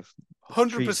those kind of 100%.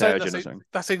 tree surgeon or something.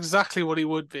 That's exactly what he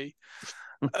would be.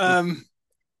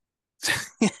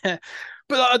 Yeah,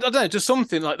 but I don't know, just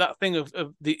something like that thing of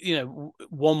the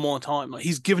one more time. Like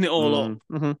he's given it all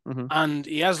up, and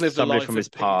he has lived Somebody a life from his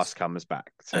past comes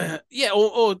back.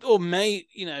 or may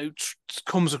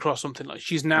comes across something like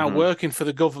she's now working for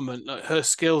the government. Like her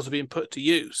skills are being put to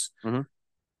use, and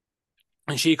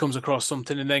she comes across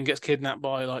something and then gets kidnapped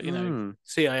by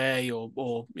CIA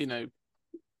or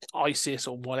ISIS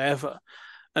or whatever,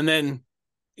 and then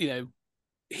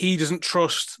he doesn't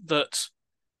trust that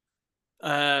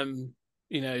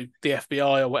the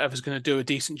FBI or whatever's going to do a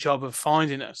decent job of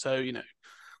finding her. So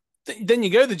then you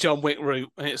go the John Wick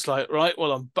route, and it's like, right,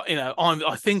 well,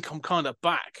 I think I'm kind of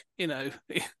back.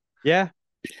 Yeah.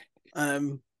 I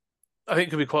think it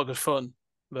could be quite good fun,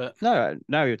 but no,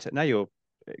 now you're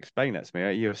explaining that to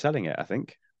me. You're selling it, I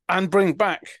think, and bring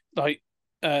back like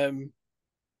Chad.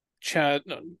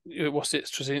 What's it?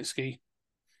 Straczynski.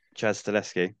 Chad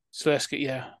Stahelski. Stahelski,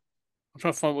 yeah. I'm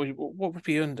trying to find what would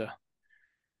be under.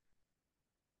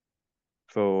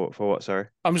 For what? Sorry,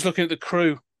 I'm just looking at the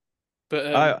crew.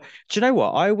 But do you know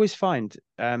what? I always find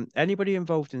anybody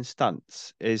involved in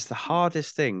stunts is the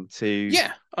hardest thing to.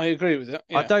 Yeah, I agree with that.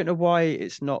 Yeah. I don't know why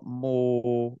it's not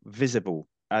more visible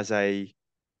because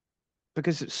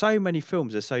so many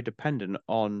films are so dependent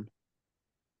on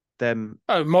them.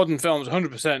 Oh, modern films,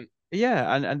 100%.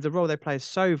 Yeah, and the role they play is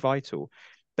so vital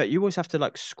that you always have to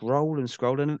like scroll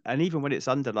and even when it's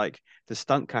under like the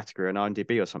stunt category on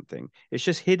IMDb or something, it's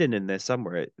just hidden in there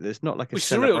somewhere. There's not like a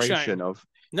celebration of.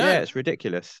 No. Yeah, it's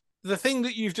ridiculous. The thing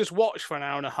that you've just watched for an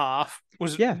hour and a half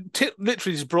was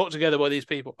literally just brought together by these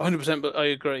people. 100%, but I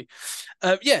agree.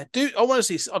 I've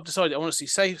decided I want to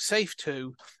see Safe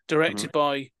 2, directed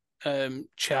by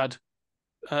Chad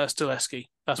Stahelski.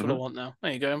 That's what I want now.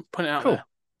 There you go. I'm putting it out there.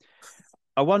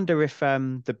 I wonder if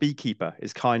the Beekeeper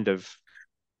is kind of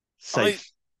Safe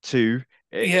 2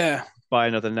 by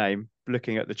another name,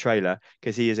 looking at the trailer,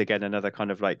 because he is again another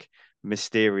kind of like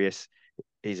mysterious.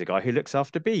 He's a guy who looks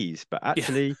after bees, but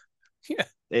actually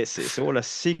it's all a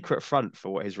secret front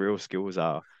for what his real skills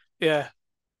are. Yeah.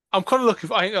 I'm kind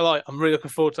of I ain't gonna lie, I'm really looking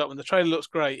forward to that one. The trailer looks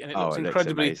great and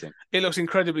it looks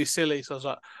incredibly silly. So I was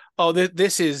like, oh,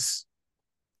 this is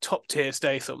top tier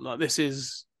Statham. Like this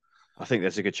is. I think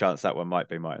there's a good chance that one might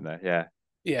be, mightn't there? Yeah.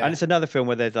 Yeah. And it's another film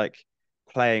where they're like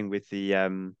playing with the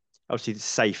obviously the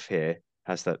safe here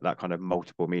has that kind of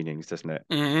multiple meanings, doesn't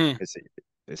it?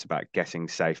 It's about getting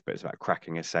safe, but it's about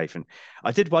cracking a safe. And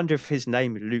I did wonder if his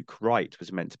name Luke Wright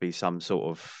was meant to be some sort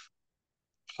of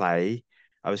play.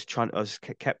 I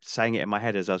kept saying it in my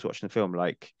head as I was watching the film,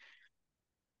 like,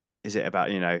 is it about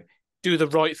do the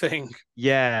right thing?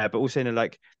 Yeah, but also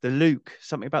like the Luke,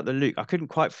 something about the Luke. I couldn't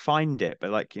quite find it, but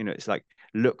like it's like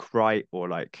look right or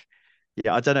like.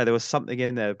 Yeah, I don't know. There was something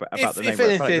in there about the name. I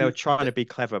felt like they were trying to be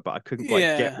clever, but I couldn't quite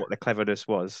get what the cleverness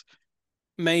was.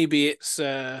 Maybe it's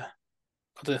I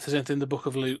don't know if there's anything in the Book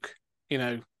of Luke,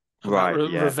 right?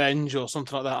 Revenge or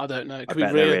something like that. I don't know. It could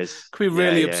be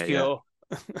really obscure.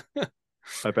 Yeah.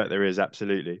 I bet there is,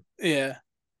 absolutely. Yeah,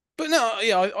 but no,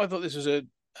 I thought this was a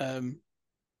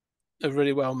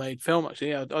really well made film.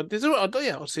 Actually,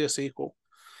 I'll see a sequel.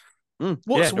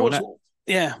 What's your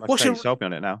sold me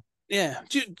on it now? Yeah.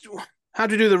 How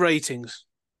do you do the ratings?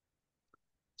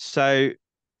 So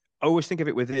I always think of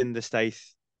it within the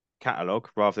Stath catalogue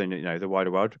rather than the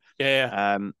wider world.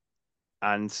 Yeah.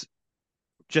 And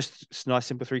just nice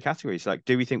simple 3 categories. Like,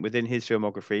 do we think within his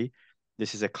filmography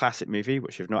this is a classic movie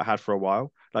which you've not had for a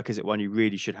while? Like, is it one you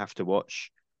really should have to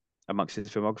watch amongst his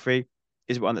filmography?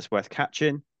 Is it one that's worth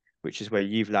catching, which is where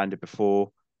you've landed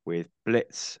before with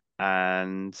Blitz,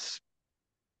 and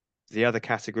the other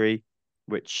category,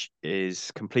 which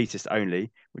is completist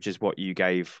only, which is what you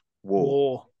gave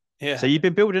War. Yeah. So you've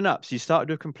been building up. So you started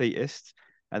with completist,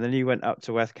 and then you went up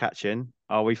to worth catching.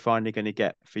 Are we finally going to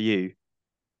get for you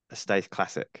a Stath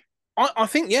classic? I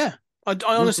think, yeah. I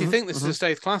honestly think this is a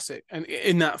Stath classic, and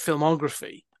in that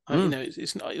filmography,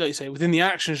 it's not, like you say, within the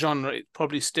action genre, it's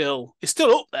probably it's still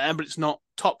up there, but it's not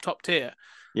top tier.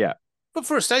 Yeah. But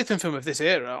for a Statham film of this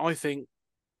era, I think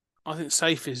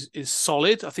Safe is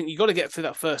solid. I think you got to get through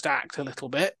that first act a little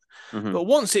bit, but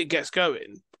once it gets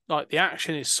going, like the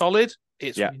action is solid.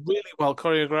 It's really well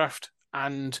choreographed,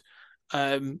 and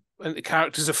the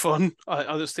characters are fun.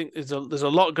 I just think there's a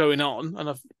lot going on, and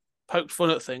I've poked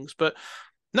fun at things, but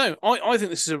no, I think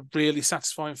this is a really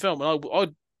satisfying film,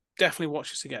 and definitely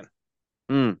watch this again.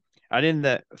 Mm. And in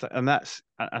the and that's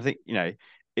I think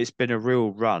it's been a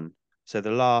real run. So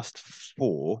the last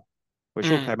four, which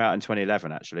all Mm. came out in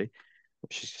 2011 actually,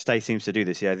 which Stay seems to do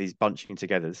this, yeah, these bunching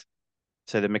togethers.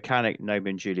 So the Mechanic, Nome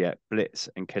and Juliet, Blitz,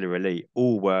 and Killer Elite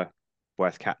all were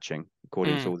worth catching,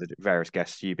 according to Mm. all the various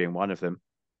guests, you being one of them.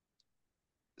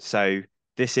 So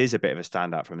this is a bit of a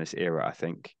standout from this era, I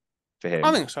think, for I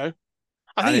him. think so. I think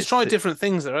And he's it's tried different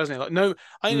things there, hasn't he? Like, no,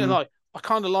 I ain't gonna mm, lie. I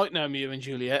kind of like Romeo and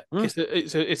Juliet. mm,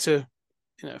 It's a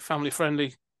family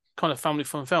friendly kind of family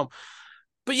fun film.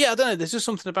 But yeah, I don't know. There's just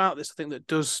something about this. I think that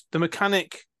does the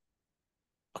Mechanic.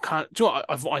 I can't. Do you know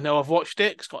what? I know I've watched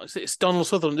it. It's Donald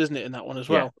Sutherland, isn't it, in that one as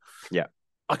yeah, well? yeah.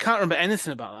 I can't remember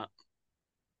anything about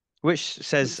Which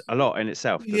says a lot in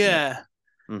itself, that. doesn't it? Yeah,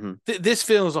 Hmm. this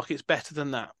feels like it's better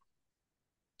than that.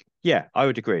 Yeah, I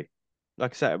would agree.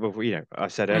 Like I said, well, I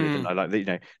said earlier, didn't Mm, I?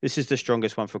 Like, this is the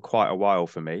strongest one for quite a while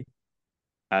for me.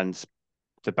 And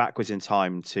the backwards in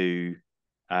time to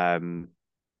um,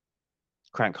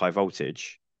 Crank High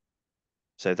Voltage.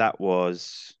 So that's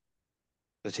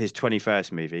his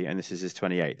 21st movie, and this is his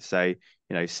 28th. So,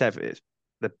 seven, it's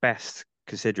the best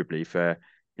considerably for,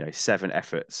 seven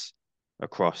efforts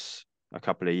across a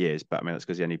couple of years. But I mean, that's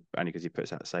because only because he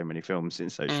puts out so many films in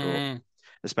so short mm.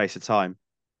 a space of time.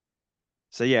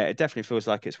 So yeah, it definitely feels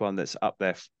like it's one that's up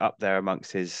there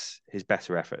amongst his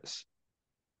better efforts.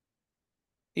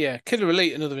 Yeah, Killer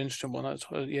Elite, another interesting one.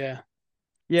 Yeah.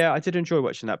 Yeah, I did enjoy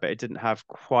watching that, but it didn't have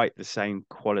quite the same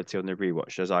quality on the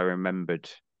rewatch as I remembered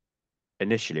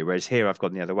initially. Whereas here, I've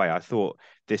gone the other way. I thought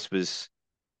this was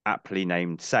aptly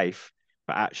named Safe,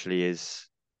 but actually is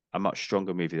a much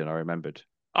stronger movie than I remembered.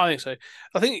 I think so.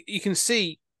 I think you can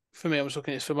see for me. I was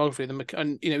looking at his filmography,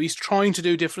 and he's trying to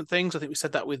do different things. I think we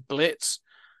said that with Blitz.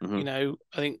 Hmm. I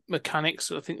think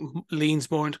Mechanics. I think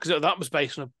leans more into because that was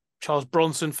based on a Charles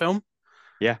Bronson film.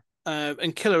 Yeah,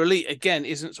 And Killer Elite again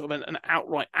isn't sort of an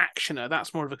outright actioner.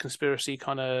 That's more of a conspiracy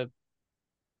kind of a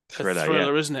thriller. Yeah,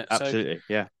 thriller, isn't it? So absolutely.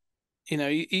 Yeah,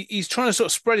 he's trying to sort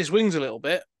of spread his wings a little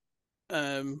bit,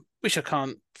 which I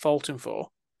can't fault him for.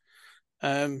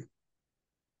 Um,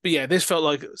 but yeah, this felt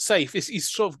like safe.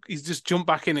 He's just jumped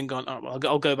back in and gone. Oh, well,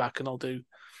 I'll go back and I'll do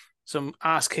some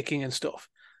ass kicking and stuff.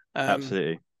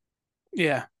 absolutely.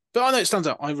 Yeah, but I know it stands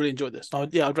out. I really enjoyed this.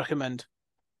 I'd recommend.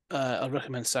 I'd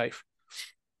recommend Safe.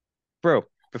 Bro,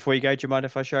 before you go, do you mind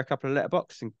if I share a couple of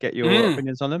letterbox and get your Mm,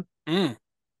 opinions on them? mm.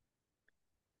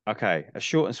 Okay, a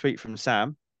short and sweet from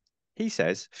Sam. He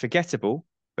says, forgettable,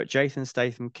 but Jason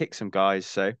Statham kicked some guys,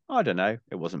 so I don't know,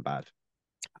 it wasn't bad.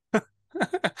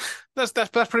 That's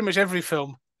pretty much every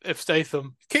film. If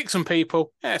Statham kick some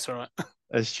people, yeah, it's all right.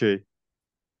 That's true.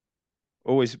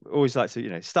 Always like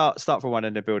to, start from one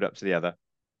end and build up to the other.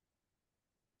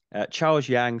 Charles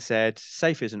Yang said,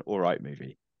 Safe is an all right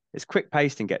movie. It's quick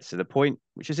paced and gets to the point,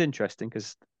 which is interesting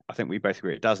because I think we both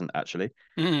agree it doesn't actually.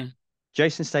 Mm.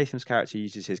 Jason Statham's character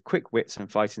uses his quick wits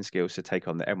and fighting skills to take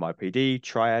on the NYPD,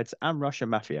 triads, and Russian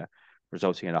mafia,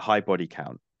 resulting in a high body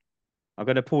count. I'm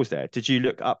going to pause there. Did you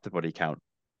look up the body count?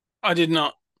 I did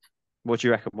not. What do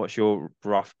you reckon? What's your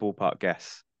rough ballpark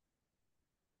guess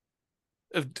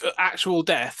Of actual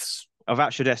deaths. of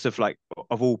actual deaths of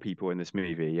all people in this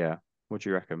movie? Yeah. What do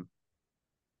you reckon?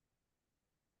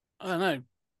 I don't know.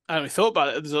 I haven't really thought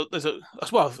about it. They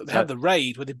So have the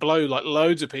raid where they blow like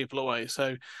loads of people away.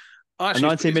 So a actually,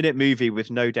 90-minute movie with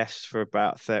no deaths for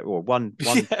about 30 or one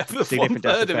yeah, for significant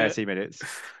death for 1/3 of it. 30 minutes.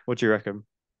 What do you reckon?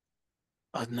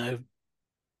 I don't know,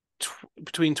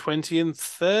 between 20 and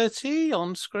 30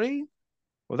 on screen.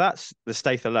 Well, that's the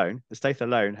Stath alone. The Stath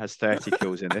alone has 30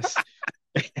 kills in this.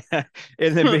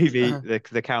 In the movie,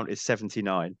 the count is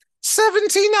 79.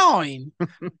 79.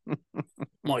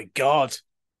 My God,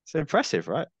 It's impressive,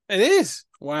 right? it is.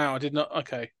 Wow, I did not.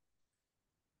 Okay,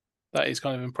 that is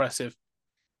kind of impressive.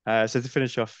 So to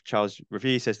finish off, Charles'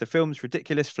 review says the film's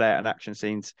ridiculous flair and action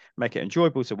scenes make it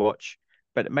enjoyable to watch,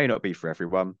 but it may not be for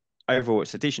everyone. Overall,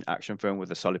 it's a decent action film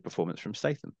with a solid performance from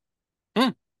Statham,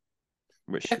 Mm.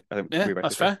 which Yeah, I think yeah, we both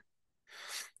that's agree. fair.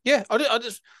 Yeah, I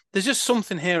just there's just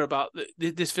something here about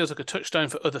this feels like a touchstone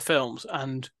for other films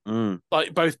and Mm,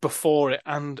 like both before it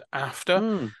and after.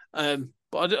 mm.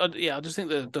 But I just think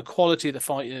the quality of the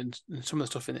fighting and some of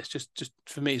the stuff in this just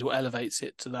for me is what elevates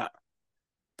it to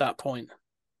that point.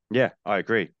 Yeah, I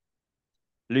agree.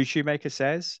 Lou Shoemaker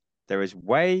says there is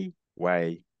way,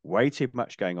 way, way too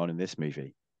much going on in this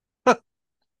movie.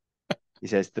 He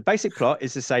says the basic plot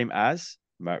is the same as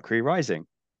Mercury Rising,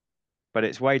 but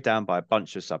it's weighed down by a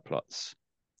bunch of subplots.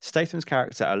 Statham's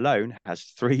character alone has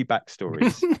 3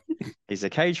 backstories. He's a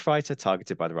cage fighter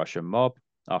targeted by the Russian mob.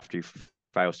 After he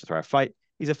fails to throw a fight,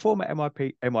 He's a former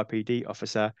NYPD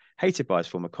officer, hated by his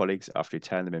former colleagues after he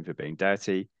turned them in for being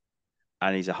dirty.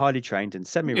 And he's a highly trained and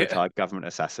semi-retired government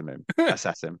assassin.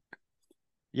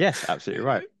 Yes, absolutely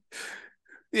right.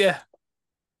 Yeah.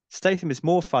 Statham is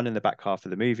more fun in the back half of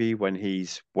the movie when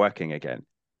he's working again.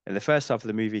 In the first half of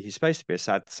the movie, he's supposed to be a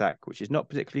sad sack, which he's not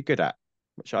particularly good at,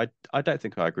 which I don't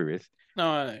think I agree with. No,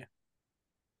 I know.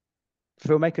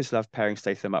 Filmmakers love pairing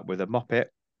Statham up with a moppet,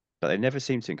 but they never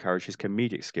seem to encourage his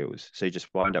comedic skills, so you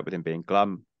just wind up with him being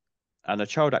glum and a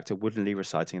child actor woodenly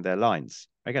reciting their lines.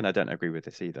 Again, I don't agree with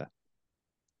this either.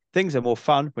 Things are more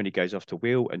fun when he goes off to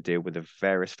wheel and deal with the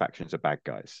various factions of bad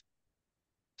guys.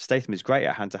 Statham is great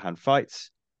at hand-to-hand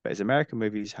fights, but his American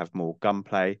movies have more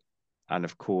gunplay and,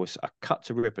 of course, are cut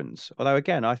to ribbons. Although,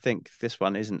 again, I think this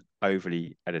one isn't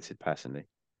overly edited personally.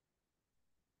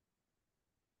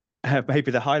 Maybe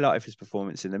the highlight of his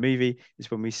performance in the movie is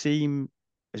when we see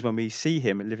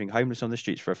him living homeless on the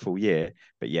streets for a full year,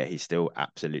 but yet he's still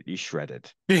absolutely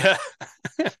shredded. Yeah.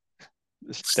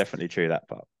 It's definitely true, that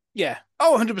part. Yeah.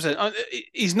 Oh, 100%.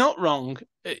 He's not wrong,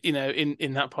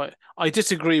 in that point. I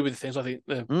disagree with things. I think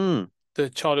the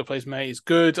child who plays May is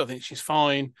good. I think she's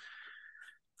fine.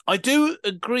 I do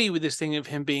agree with this thing of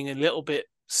him being a little bit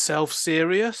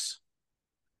self-serious.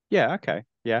 Yeah, okay.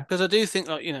 Yeah. Because I do think,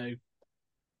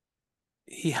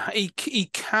 he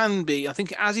can be. I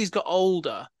think as he's got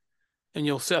older, and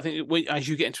you'll see, I think as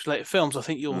you get into later films, I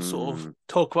think you'll sort of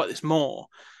talk about this more.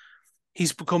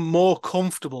 He's become more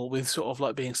comfortable with sort of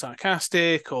like being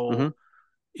sarcastic or,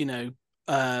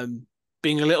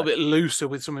 being a little bit looser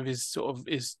with some of his sort of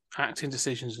his acting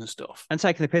decisions and stuff. And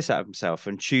taking the piss out of himself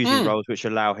and choosing roles which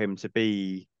allow him to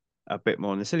be a bit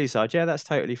more on the silly side. Yeah, that's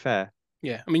totally fair.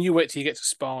 Yeah. I mean, you wait till you get to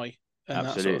Spy. And absolutely,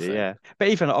 that sort of thing. Yeah. But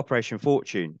even Operation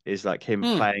Fortune is like him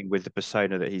playing with the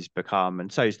persona that he's become,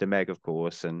 and so is the Meg, of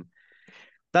course. And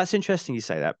that's interesting you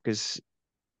say that because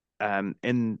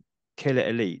in Killer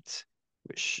Elite,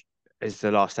 which is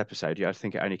the last episode, I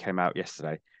think it only came out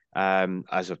yesterday,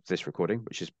 as of this recording,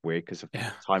 which is weird because of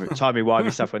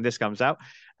timey-wimey stuff when this comes out.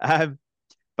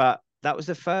 But that was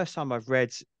the first time I've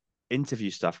read interview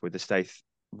stuff with the Stath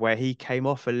where he came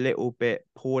off a little bit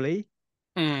poorly.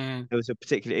 There was a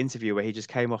particular interview where he just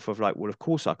came off of like, well, of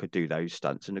course I could do those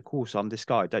stunts, and of course I'm this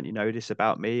guy. Don't you know this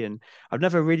about me? And I've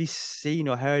never really seen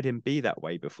or heard him be that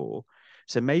way before.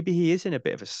 So maybe he is in a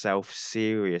bit of a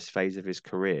self-serious phase of his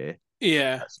career.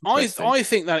 Yeah, I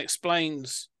think that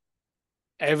explains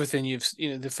everything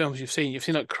the films you've seen. You've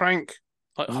seen like Crank,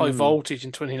 like High Voltage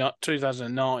in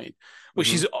 2009,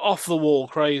 which is off the wall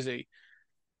crazy.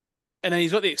 And then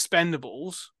he's got the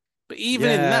Expendables, but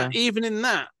even in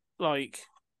that, like,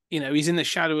 he's in the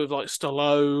shadow of like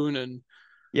Stallone and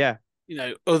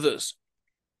others,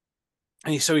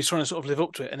 and so he's trying to sort of live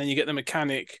up to it. And then you get the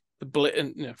Mechanic, the Blitz,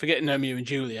 and forgetting Romeo and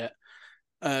Juliet,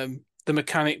 the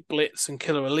Mechanic, Blitz, and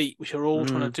Killer Elite, which are all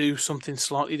trying to do something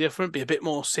slightly different, be a bit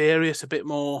more serious, a bit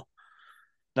more.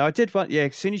 No, I did want,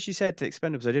 as soon as you said the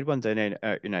Expendables, I did wonder,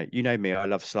 you know me, I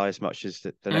love Sly as much as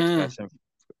the next person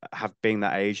have been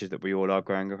that age that we all are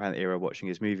growing up in that era watching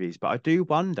his movies. But I do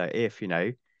wonder if,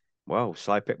 well,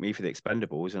 Sly picked me for the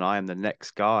Expendables and I am the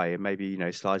next guy. And maybe,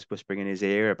 Sly's whispering in his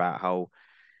ear about how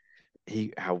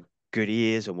good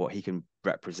he is and what he can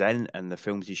represent and the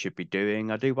films he should be doing.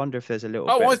 I do wonder if there's a little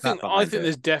bit I of think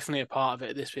there's definitely a part of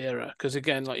it at this era. Because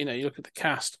again, like, you look at the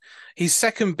cast, he's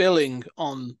second billing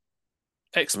on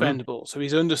Expendables. So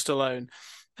he's under Stallone.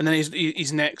 And then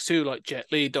he's next to like Jet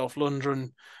Li, Dolph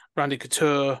Lundgren, Randy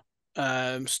Couture,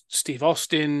 Steve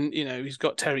Austin, he's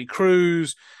got Terry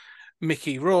Crews,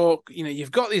 Mickey Rourke. You've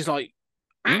got these like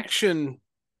action,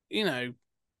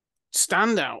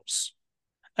 standouts,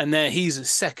 and there he's a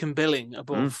second billing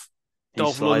above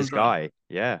Dolph Lundgren. Guy,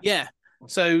 yeah.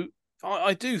 So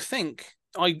I do think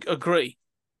I agree.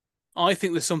 I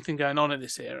think there's something going on in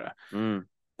this era,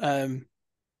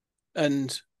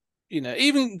 and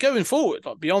even going forward,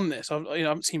 like beyond this, I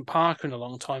haven't seen Parker in a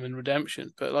long time in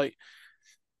Redemption, but like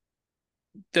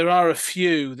there are a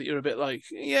few that you're a bit like,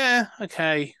 yeah,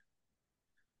 okay,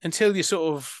 until you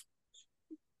sort of,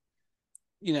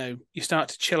 you start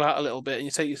to chill out a little bit and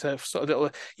you take yourself sort of a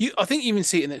little. I think you even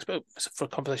see it in the for a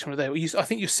conversation today. I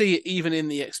think you see it even in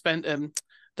the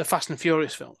the Fast and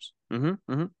Furious films,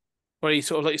 where he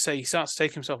sort of, like you say, he starts to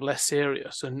take himself less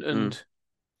serious, and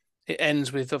it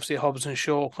ends with obviously Hobbs and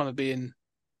Shaw kind of being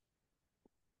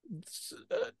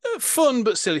a fun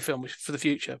but silly film for the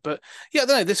future. But yeah, I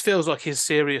don't know. This feels like his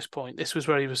serious point. This was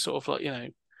where he was sort of like, I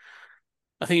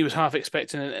think he was half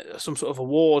expecting some sort of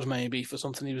award maybe for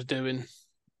something he was doing.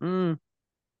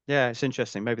 Yeah, it's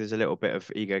interesting. Maybe there's a little bit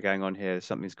of ego going on here.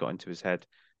 Something's got into his head,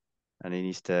 and he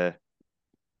needs to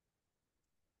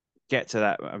get to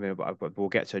that. I mean, we'll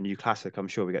get to a new classic. I'm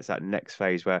sure we get to that next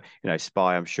phase where,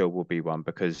 Spy, I'm sure will be one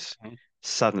because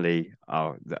suddenly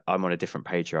I'm on a different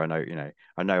page here. I know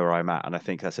where I'm at. And I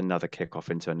think that's another kickoff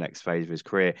into a next phase of his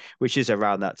career, which is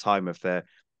around that time of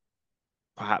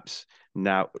perhaps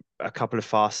now a couple of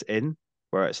fasts in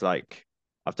where it's like,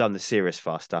 I've done the serious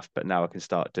fast stuff, but now I can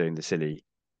start doing the silly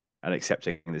and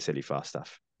accepting the silly fast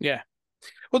stuff. Yeah.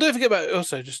 Well, don't forget about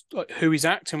also just like who he's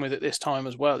acting with at this time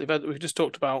as well. We've just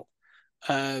talked about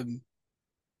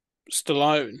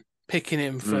Stallone picking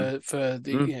him for the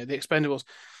the Expendables.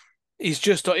 He's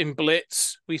just in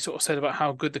Blitz. We sort of said about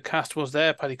how good the cast was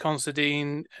there. Paddy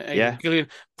Considine, Gillian,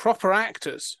 proper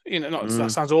actors.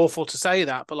 That sounds awful to say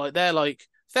that, but like they're like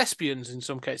thespians in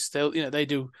some cases. They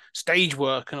do stage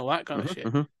work and all that kind of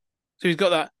shit. So he's got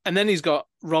that, and then he's got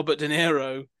Robert De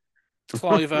Niro,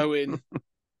 Clive Owen.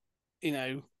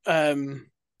 You've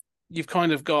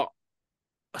kind of got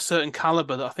a certain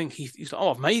caliber that I think he's like,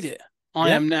 oh, I've made it. I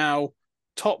am now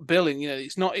top billing.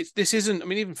 This isn't. I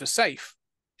mean, even for Safe.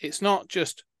 It's not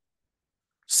just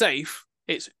Safe,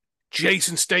 it's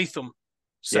Jason Statham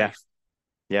Safe.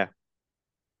 Yeah.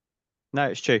 No,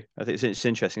 it's true. I think it's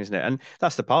interesting, isn't it? And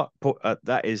that's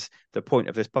that is the point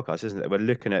of this podcast, isn't it? We're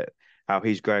looking at how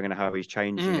he's growing and how he's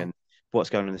changing and what's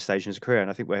going on in the stage in his career.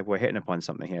 And I think we're hitting upon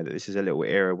something here, that this is a little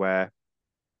era where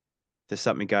there's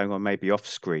something going on maybe off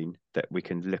screen that we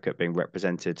can look at being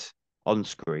represented on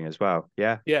screen as well.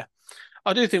 Yeah. Yeah.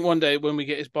 I do think one day when we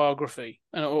get his biography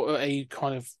or a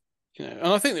kind of, and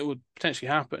I think that would potentially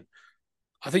happen,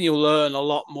 I think you'll learn a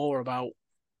lot more about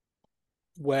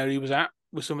where he was at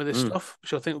with some of this stuff,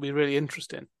 which I think will be really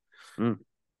interesting.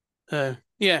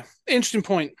 Interesting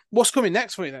point. What's coming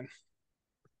next for you then?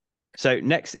 So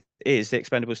next is The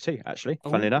Expendables 2, actually,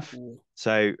 funnily enough.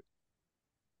 So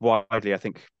widely, I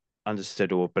think,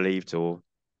 understood or believed or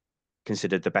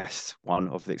considered the best one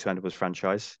of the Expendables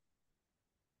franchise.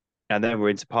 And then we're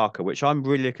into Parker, which I'm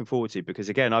really looking forward to because,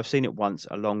 again, I've seen it once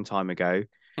a long time ago,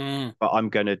 but I'm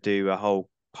going to do a whole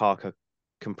Parker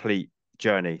complete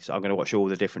journey. So I'm going to watch all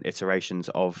the different iterations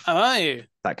of that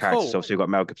character. Cool. So obviously we've got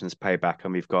Mel Gibson's Payback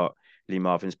and we've got Lee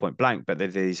Marvin's Point Blank, but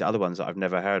there's these other ones that I've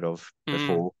never heard of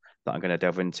before that I'm going to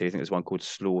delve into. I think there's one called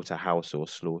Slaughterhouse or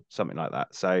something like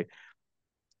that. So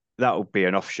that will be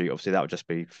an offshoot. Obviously, that will just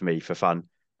be for me for fun.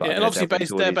 But and obviously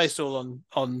they're based all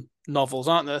on novels,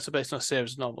 aren't they? So based on a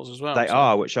series of novels as well. They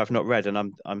are, which I've not read,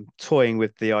 and I'm toying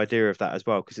with the idea of that as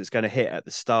well because it's going to hit at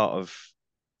the start of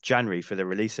January for the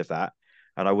release of that,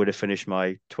 and I would have finished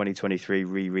my 2023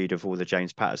 reread of all the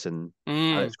James Patterson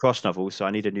Alex Cross novels, so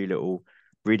I need a new little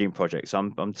reading project. So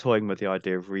I'm toying with the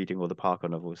idea of reading all the Parker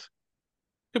novels.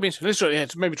 Could be interesting.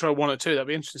 To maybe try one or two. That'd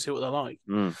be interesting to see what they're like.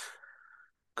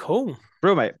 Cool,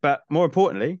 bro, mate. But more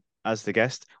importantly, as the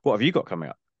guest, what have you got coming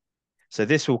up? So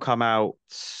this will come out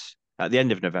at the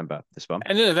end of November, this one.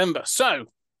 End of November. So,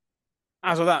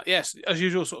 as of that, yes, as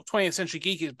usual, sort of 20th Century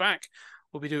Geek is back.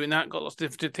 We'll be doing that. Got lots of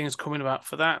different things coming about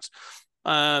for that.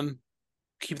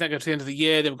 Keep that going to the end of the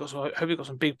year. Then I hope we've got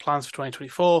some big plans for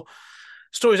 2024.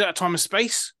 Stories Out of Time and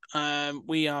Space.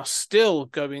 We are still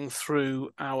going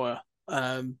through our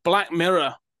Black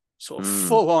Mirror, sort of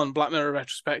full-on Black Mirror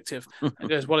retrospective. It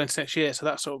goes well into next year, so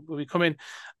that's what will be coming.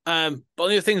 But the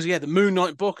other things, the Moon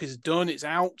Knight book is done, it's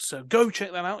out, so go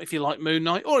check that out if you like Moon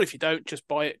Knight, or if you don't, just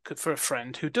buy it for a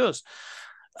friend who does.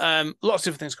 Lots of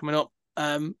different things coming up,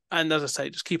 and as I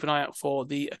say, just keep an eye out for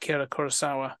the Akira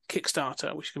Kurosawa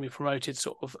Kickstarter, which is going to be promoted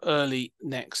sort of early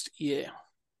next year.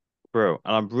 Bro,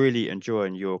 and I'm really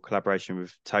enjoying your collaboration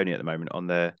with Tony at the moment on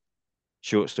the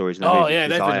short stories. And they've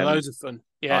been loads of fun.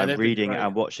 Yeah, I'm reading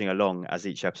and watching along as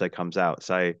each episode comes out.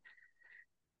 So,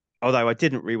 although I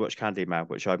didn't rewatch Candyman,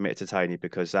 which I admitted to Tony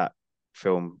because that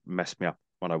film messed me up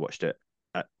when I watched it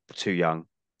too young.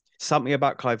 Something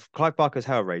about Clive Barker's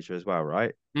Hellraiser as well,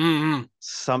 right?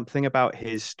 Something about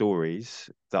his stories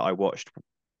that I watched,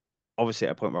 obviously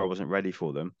at a point where I wasn't ready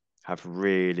for them, have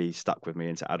really stuck with me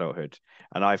into adulthood.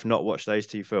 And I've not watched those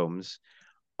two films,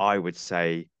 I would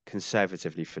say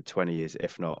conservatively for 20 years,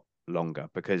 if not longer,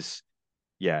 because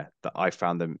that I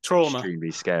found them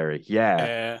extremely scary.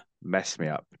 Messed me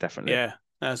up, definitely.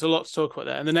 There's a lot to talk about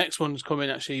there. And the next one's coming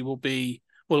actually will be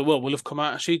will have come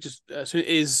out actually just as it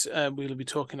is. We'll be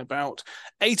talking about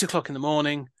 8 o'clock in the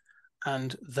morning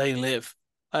and They Live.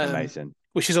 Amazing.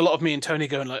 Which is a lot of me and Tony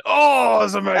going like, oh,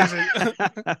 that's amazing.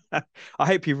 I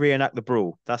hope you reenact the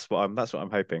brawl. That's what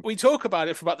I'm hoping. We talk about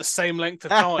it for about the same length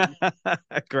of time.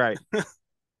 Great.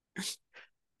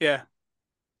 Yeah.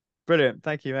 Brilliant.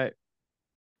 Thank you, mate.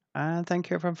 And thank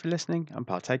you everyone for listening and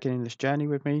partaking in this journey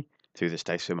with me through the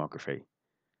Stace Filmography.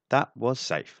 That was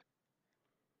Safe.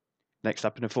 Next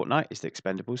up in a fortnight is The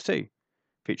Expendables 2,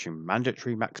 featuring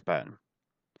mandatory Max Byrne,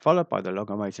 followed by the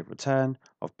long-awaited return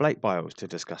of Blake Byles to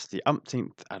discuss the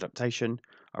umpteenth adaptation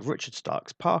of Richard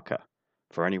Stark's Parker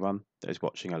for anyone that is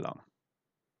watching along.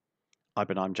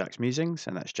 I'm Jack's Musings,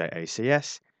 and that's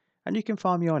JACS, and you can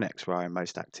find me on X where I am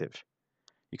most active.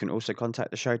 You can also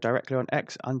contact the show directly on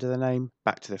X under the name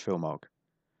Back to the Filmog.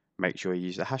 Make sure you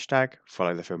use the hashtag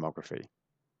 #FollowTheFilmography.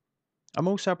 I'm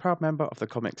also a proud member of the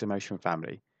Comics Emotion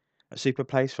family, a super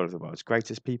place full of the world's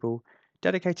greatest people,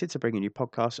 dedicated to bringing you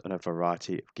podcasts on a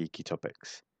variety of geeky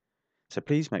topics. So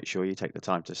please make sure you take the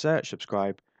time to search,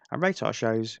 subscribe, and rate our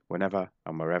shows whenever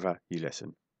and wherever you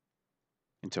listen.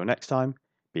 Until next time,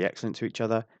 be excellent to each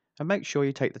other, and make sure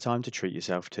you take the time to treat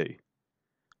yourself too.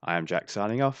 I am Jack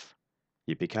signing off.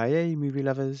 Yippee-ki-yay, movie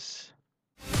lovers.